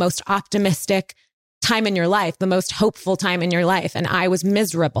would be the most optimistic time in your life, the most hopeful time in your life. And I was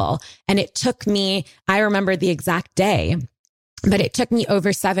miserable. And it took me, I remember the exact day, but it took me over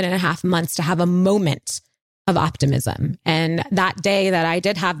 7.5 months to have a moment of optimism. And that day that I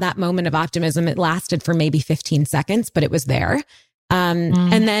did have that moment of optimism, it lasted for maybe 15 seconds, but it was there.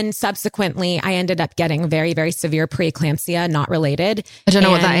 And then subsequently, I ended up getting very, very severe preeclampsia, not related. I don't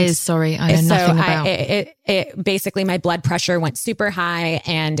know what that is. Sorry. I know nothing about it. Basically, my blood pressure went super high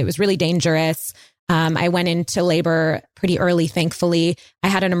and it was really dangerous. I went into labor pretty early, thankfully. I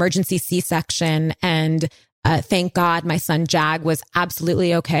had an emergency C-section and thank God my son Jag was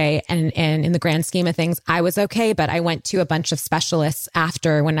absolutely okay. And in the grand scheme of things, I was okay. But I went to a bunch of specialists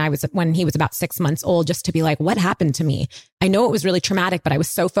after when he was about 6 months old, just to be like, what happened to me? I know it was really traumatic, but I was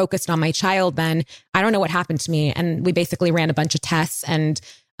so focused on my child then. I don't know what happened to me. And we basically ran a bunch of tests. And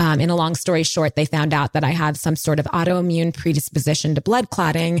in a long story short, they found out that I had some sort of autoimmune predisposition to blood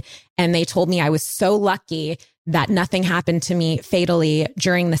clotting. And they told me I was so lucky that nothing happened to me fatally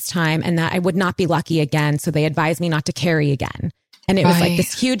during this time and that I would not be lucky again. So they advised me not to carry again. And it was like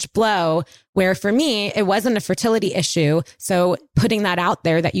this huge blow where for me, it wasn't a fertility issue. So putting that out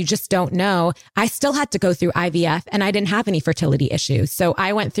there that you just don't know, I still had to go through IVF and I didn't have any fertility issues. So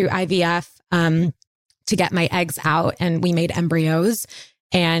I went through IVF to get my eggs out and we made embryos.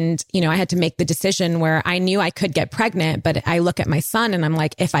 And, I had to make the decision where I knew I could get pregnant, but I look at my son and I'm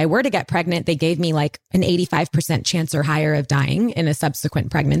like, if I were to get pregnant, they gave me like an 85% chance or higher of dying in a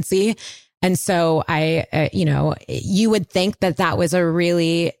subsequent pregnancy. And so you would think that that was a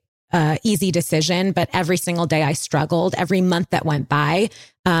really easy decision, but every single day I struggled. Every month that went by,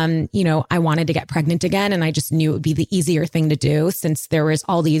 I wanted to get pregnant again. And I just knew it would be the easier thing to do since there was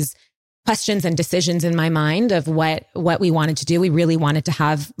all these questions and decisions in my mind of what we wanted to do. We really wanted to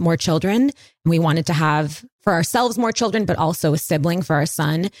have more children and we wanted to have for ourselves more children, but also a sibling for our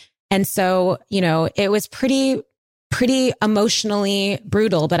son. And so, it was pretty emotionally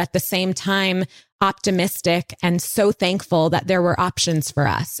brutal, but at the same time, optimistic and so thankful that there were options for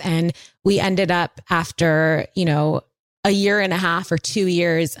us. And we ended up after, a year and a half or 2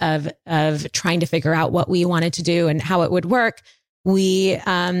 years of trying to figure out what we wanted to do and how it would work. We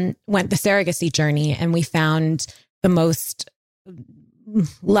went the surrogacy journey and we found the most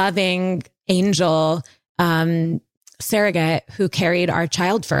loving angel surrogate who carried our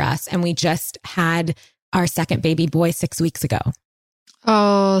child for us. And we just had our second baby boy 6 weeks ago.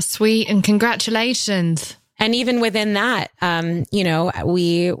 Oh, sweet. And congratulations. And even within that,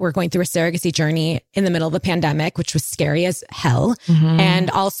 we were going through a surrogacy journey in the middle of a pandemic, which was scary as hell. Mm-hmm. And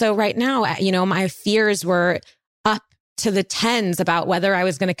also right now, my fears were up to the tens about whether I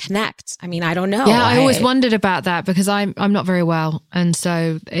was going to connect. I mean, I don't know. Yeah, I always wondered about that because I'm not very well. And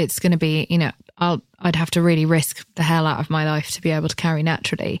so it's going to be, I'd have to really risk the hell out of my life to be able to carry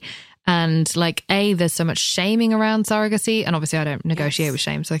naturally. And there's so much shaming around surrogacy, and obviously I don't negotiate with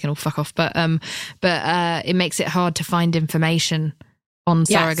shame, so they can all fuck off. But it makes it hard to find information on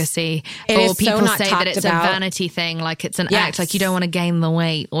surrogacy, or people say that it's a vanity thing, like it's an act, like you don't want to gain the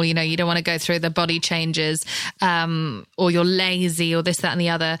weight, or you don't want to go through the body changes, or you're lazy, or this, that, and the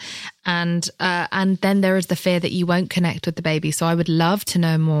other, and then there is the fear that you won't connect with the baby. So I would love to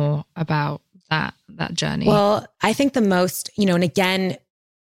know more about that journey. Well, I think the most, and again,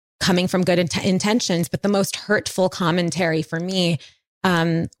 coming from good intentions, but the most hurtful commentary for me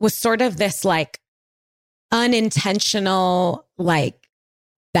was sort of this unintentional,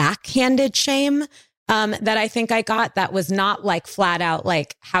 backhanded shame that I think I got, that was not flat out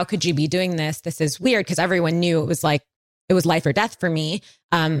how could you be doing this? This is weird, because everyone knew it was life or death for me.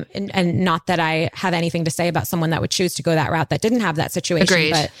 And not that I have anything to say about someone that would choose to go that route that didn't have that situation.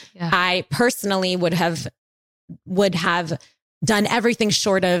 Agreed. But yeah. I personally would have done everything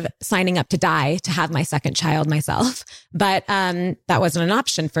short of signing up to die to have my second child myself. But that wasn't an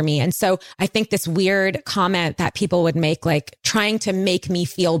option for me. And so I think this weird comment that people would make, trying to make me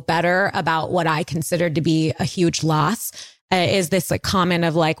feel better about what I considered to be a huge loss, is this comment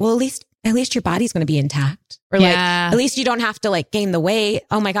of well, at least your body's going to be intact. Or at least you don't have to gain the weight.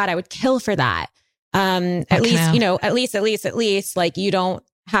 Oh my God, I would kill for that. At least you don't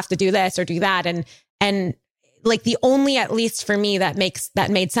have to do this or do that. And the only, at least for me, that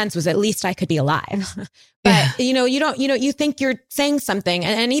made sense was at least I could be alive. But you think you're saying something.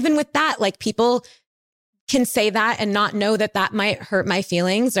 And even with that, people can say that and not know that might hurt my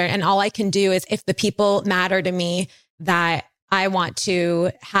feelings. And all I can do is, if the people matter to me that I want to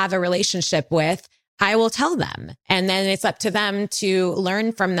have a relationship with, I will tell them. And then it's up to them to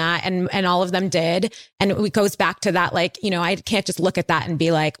learn from that. And all of them did. And it goes back to that, like, I can't just look at that and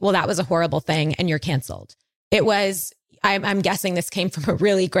be like, well, that was a horrible thing and you're canceled. It was, I'm guessing this came from a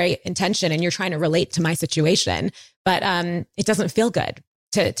really great intention and you're trying to relate to my situation, but it doesn't feel good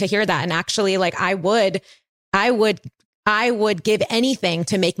to hear that. And actually, like, I would give anything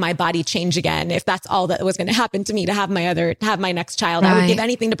to make my body change again. If that's all that was going to happen to me, to have my next child, right. I would give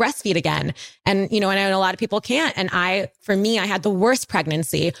anything to breastfeed again. And, and I know a lot of people can't. And for me, I had the worst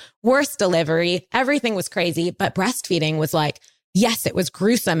pregnancy, worst delivery. Everything was crazy, but breastfeeding was like, yes, it was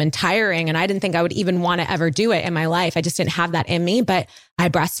gruesome and tiring. And I didn't think I would even want to ever do it in my life. I just didn't have that in me, but I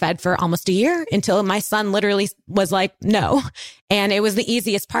breastfed for almost a year until my son literally was like, no. And it was the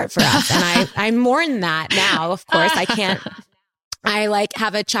easiest part for us. And I mourn that now. Of course, I can't, I like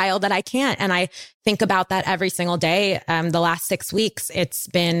have a child that I can't. And I think about that every single day. The last 6 weeks, it's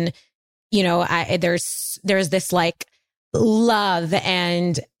been, there's this like love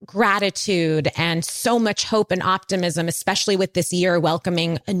and gratitude and so much hope and optimism, especially with this year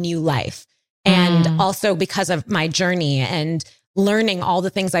welcoming a new life. And also because of my journey and learning all the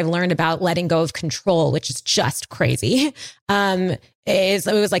things I've learned about letting go of control, which is just crazy. It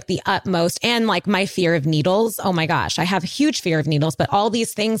was like the utmost. And like my fear of needles. Oh my gosh, I have a huge fear of needles, but all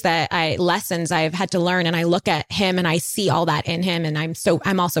these things lessons I've had to learn, and I look at him and I see all that in him. And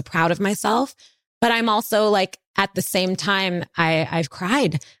I'm also proud of myself, but I'm also like, at the same time, I've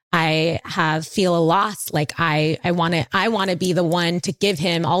cried. I feel a loss. Like I want to be the one to give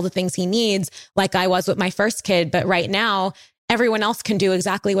him all the things he needs, like I was with my first kid. But right now, everyone else can do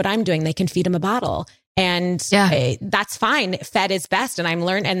exactly what I'm doing. They can feed him a bottle, and that's fine. Fed is best, and I'm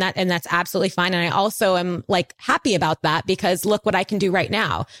learned, and that's absolutely fine. And I also am like happy about that, because look what I can do right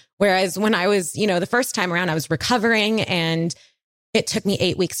now. Whereas when I was, the first time around, I was recovering, and it took me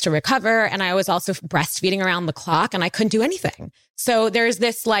 8 weeks to recover. And I was also breastfeeding around the clock, and I couldn't do anything. So there's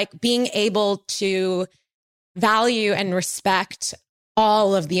this like being able to value and respect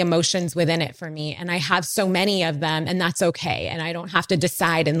all of the emotions within it for me. And I have so many of them, and that's okay. And I don't have to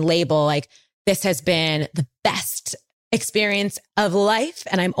decide and label like this has been the best experience of life.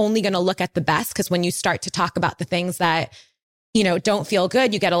 And I'm only going to look at the best, because when you start to talk about the things that, don't feel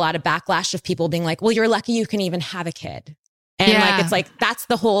good, you get a lot of backlash of people being like, well, you're lucky you can even have a kid. And it's like, that's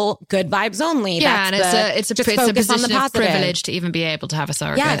the whole good vibes only. Yeah. That's and it's a position of privilege to even be able to have a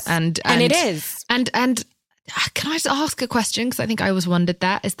surrogate. Yes, and it is. And can I just ask a question? Because I think I always wondered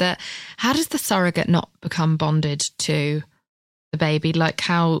that, is that how does the surrogate not become bonded to the baby? Like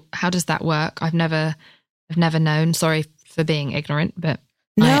how does that work? I've never known. Sorry for being ignorant, but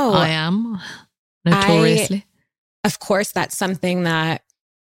no, I am notoriously. Of course, that's something that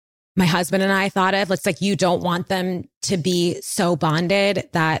my husband and I thought of. It's like, you don't want them to be so bonded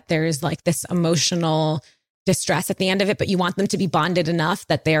that there's like this emotional distress at the end of it, but you want them to be bonded enough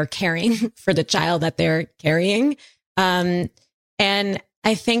that they're caring for the child that they're carrying. And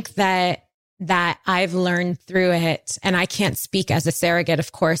I think that I've learned through it, and I can't speak as a surrogate,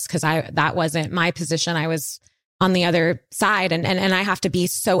 of course, because that wasn't my position. I was on the other side, and I have to be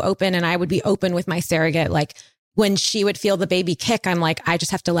so open, and I would be open with my surrogate. Like, when she would feel the baby kick, I'm like, I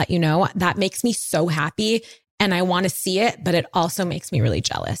just have to let you know, that makes me so happy and I want to see it, but it also makes me really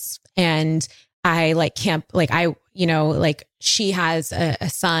jealous. And I like can't, like, she has a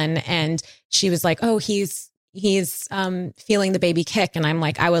son, and she was like, oh, he's feeling the baby kick. And I'm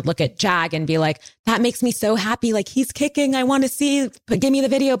like, I would look at Jag and be like, that makes me so happy. Like, he's kicking. I want to see, give me the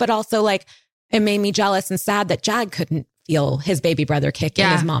video. But also like, it made me jealous and sad that Jag couldn't feel his baby brother kick in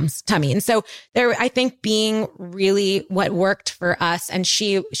his mom's tummy. And so I think being really what worked for us, and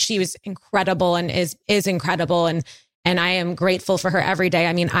she was incredible and is incredible. And I am grateful for her every day.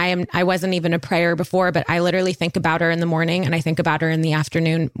 I mean, I wasn't even a prayer before, but I literally think about her in the morning, and I think about her in the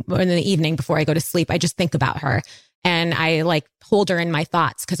afternoon or in the evening before I go to sleep. I just think about her, and I like hold her in my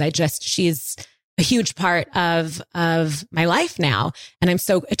thoughts, because she's a huge part of my life now. And I'm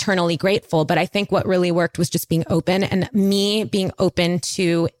so eternally grateful. But I think what really worked was just being open, and me being open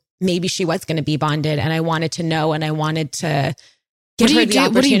to maybe she was going to be bonded, and I wanted to know, and I wanted to give her the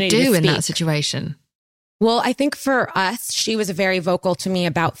opportunity to speak. What do you do in that situation? Well, I think for us, she was very vocal to me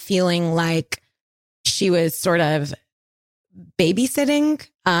about feeling like she was sort of babysitting.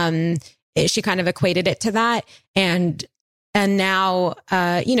 She kind of equated it to that. And now,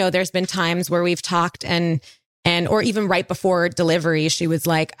 there's been times where we've talked or even right before delivery, she was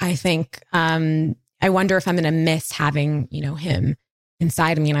like, I think, I wonder if I'm going to miss having, him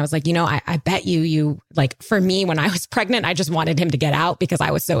inside of me. And I was like, I bet you like, for me, when I was pregnant, I just wanted him to get out because I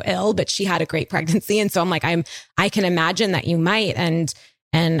was so ill, but she had a great pregnancy. And so I'm like, I can imagine that you might. And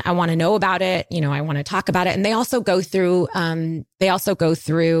and I want to know about it. You know, I want to talk about it. And they also go through,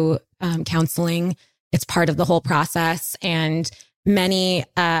 counseling. It's part of the whole process. And many,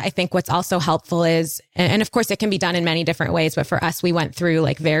 I think what's also helpful is, and of course it can be done in many different ways, but for us, we went through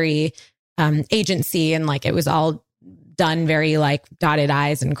like very agency, and like it was all done very like dotted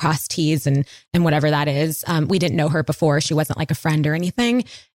I's and crossed T's and whatever that is. We didn't know her before. She wasn't like a friend or anything.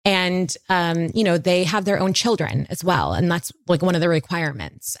 And, you know, they have their own children as well. And that's like one of the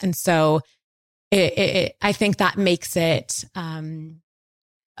requirements. And so I think that makes it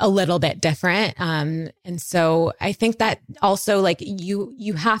a little bit different. And so I think that also like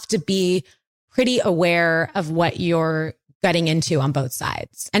you have to be pretty aware of what you're getting into on both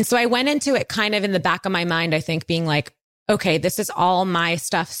sides. And so I went into it kind of in the back of my mind, I think, being like, okay, this is all my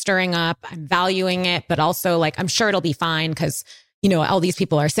stuff stirring up. I'm valuing it, but also like, I'm sure it'll be fine because, you know, all these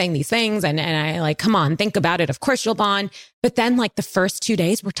people are saying these things, and I like, come on, think about it. Of course you'll bond. But then like the first 2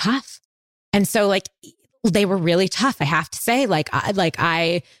 days were tough. And so like, they were really tough. I have to say,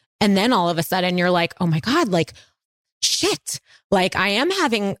 and then all of a sudden you're like, oh my God, like, shit, like I am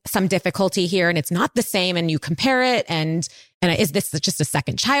having some difficulty here and it's not the same. And you compare it, and is this just a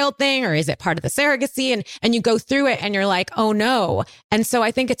second child thing, or is it part of the surrogacy? And you go through it and you're like, oh no. And so I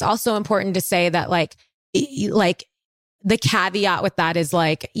think it's also important to say that like the caveat with that is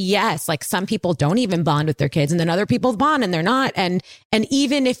like, yes, like some people don't even bond with their kids, and then other people bond and they're not. And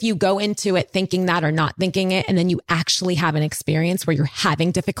even if you go into it thinking that or not thinking it, and then you actually have an experience where you're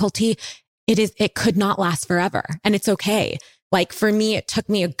having difficulty, it could not last forever. And it's okay. Like for me, it took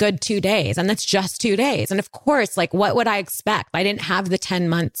me a good 2 days, and that's just 2 days. And of course, like what would I expect? I didn't have the 10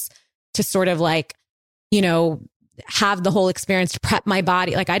 months to sort of like, you know, have the whole experience to prep my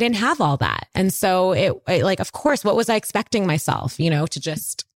body. Like I didn't have all that. And so it like, of course, what was I expecting myself, you know, to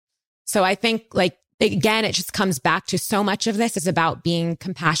just, so I think like, again, it just comes back to so much of this is about being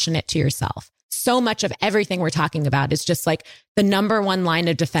compassionate to yourself. So much of everything we're talking about is just like the number one line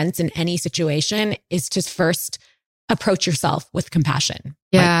of defense in any situation is to first approach yourself with compassion.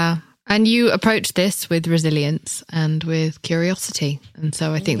 Yeah. And you approach this with resilience and with curiosity. And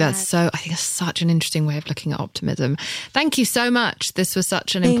so I think that's such an interesting way of looking at optimism. Thank you so much. This was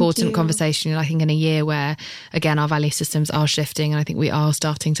such an important conversation. I think in a year where, again, our value systems are shifting. And I think we are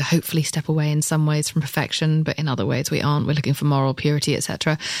starting to hopefully step away in some ways from perfection, but in other ways we aren't. We're looking for moral purity,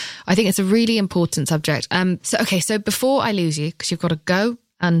 etc. I think it's a really important subject. So before I lose you, because you've got to go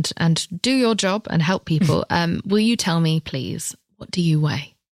and do your job and help people, will you tell me, please, what do you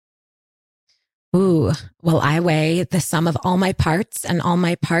weigh? Ooh, well, I weigh the sum of all my parts, and all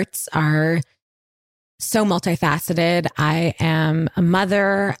my parts are so multifaceted. I am a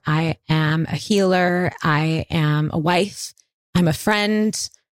mother. I am a healer. I am a wife. I'm a friend.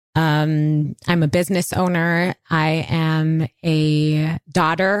 I'm a business owner. I am a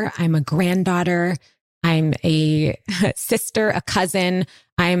daughter. I'm a granddaughter. I'm a sister, a cousin.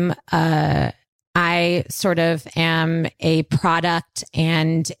 I sort of am a product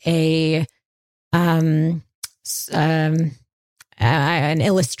and an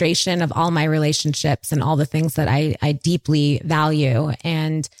illustration of all my relationships and all the things that I deeply value.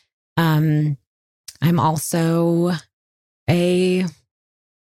 And I'm also a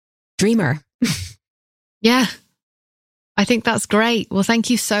dreamer. Yeah. I think that's great. Well, thank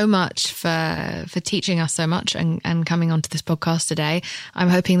you so much for teaching us so much and coming onto this podcast today. I'm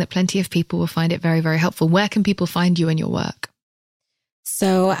hoping that plenty of people will find it very, very helpful. Where can people find you and your work?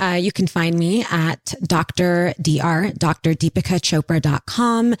 So you can find me at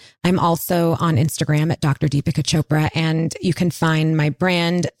drdeepikachopra.com. I'm also on Instagram at Dr. Deepika Chopra, and you can find my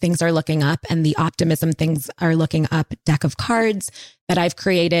brand, Things Are Looking Up, and the Optimism Things Are Looking Up deck of cards that I've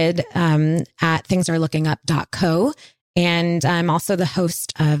created at thingsarelookingup.co. And I'm also the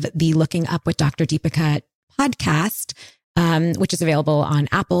host of the Looking Up with Dr. Deepika podcast, which is available on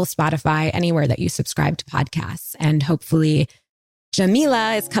Apple, Spotify, anywhere that you subscribe to podcasts. And hopefully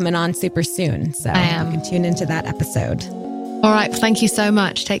Jamila is coming on super soon. So you can tune into that episode. All right. Thank you so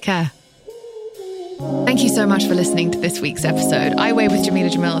much. Take care. Thank you so much for listening to this week's episode. I Weigh with Jamila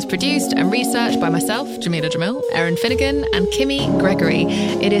Jamil is produced and researched by myself, Jamila Jamil, Erin Finnegan, and Kimmy Gregory.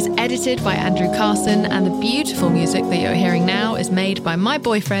 It is edited by Andrew Carson, and the beautiful music that you're hearing now is made by my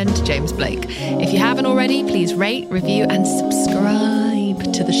boyfriend, James Blake. If you haven't already, please rate, review, and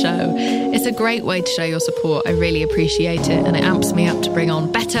subscribe to the show. It's a great way to show your support. I really appreciate it, and it amps me up to bring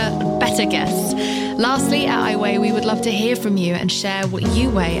on better and better guests. Lastly, at iWeigh, we would love to hear from you and share what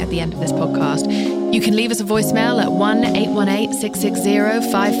you weigh at the end of this podcast. You can leave us a voicemail at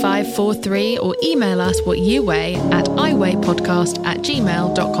 1-818-660-5543 or email us what you weigh at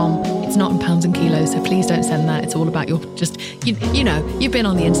iweighpodcast@gmail.com. It's not in pounds and kilos, so please don't send that. It's all about your you know, you've been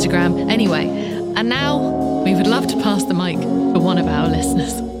on the Instagram. Anyway, and now we would love to pass the mic to one of our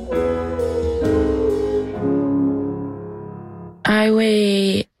listeners. I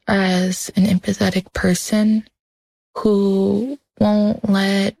weigh as an empathetic person who won't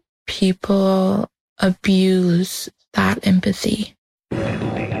let people abuse that empathy.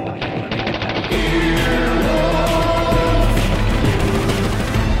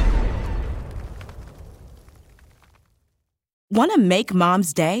 Want to make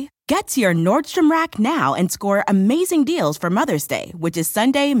Mom's Day? Get to your Nordstrom Rack now and score amazing deals for Mother's Day, which is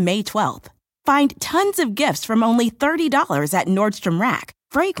Sunday, May 12th. Find tons of gifts from only $30 at Nordstrom Rack.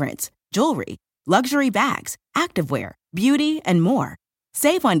 Fragrance, jewelry, luxury bags, activewear, beauty, and more.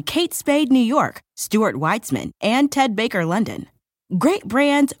 Save on Kate Spade New York, Stuart Weitzman, and Ted Baker London. Great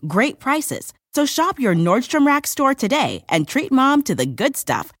brands, great prices. So shop your Nordstrom Rack store today and treat Mom to the good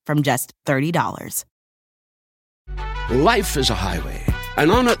stuff from just $30. Life is a highway,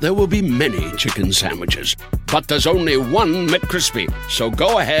 and on it there will be many chicken sandwiches. But there's only one McCrispy. So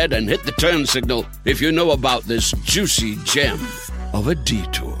go ahead and hit the turn signal if you know about this juicy gem of a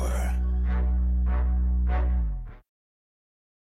detour.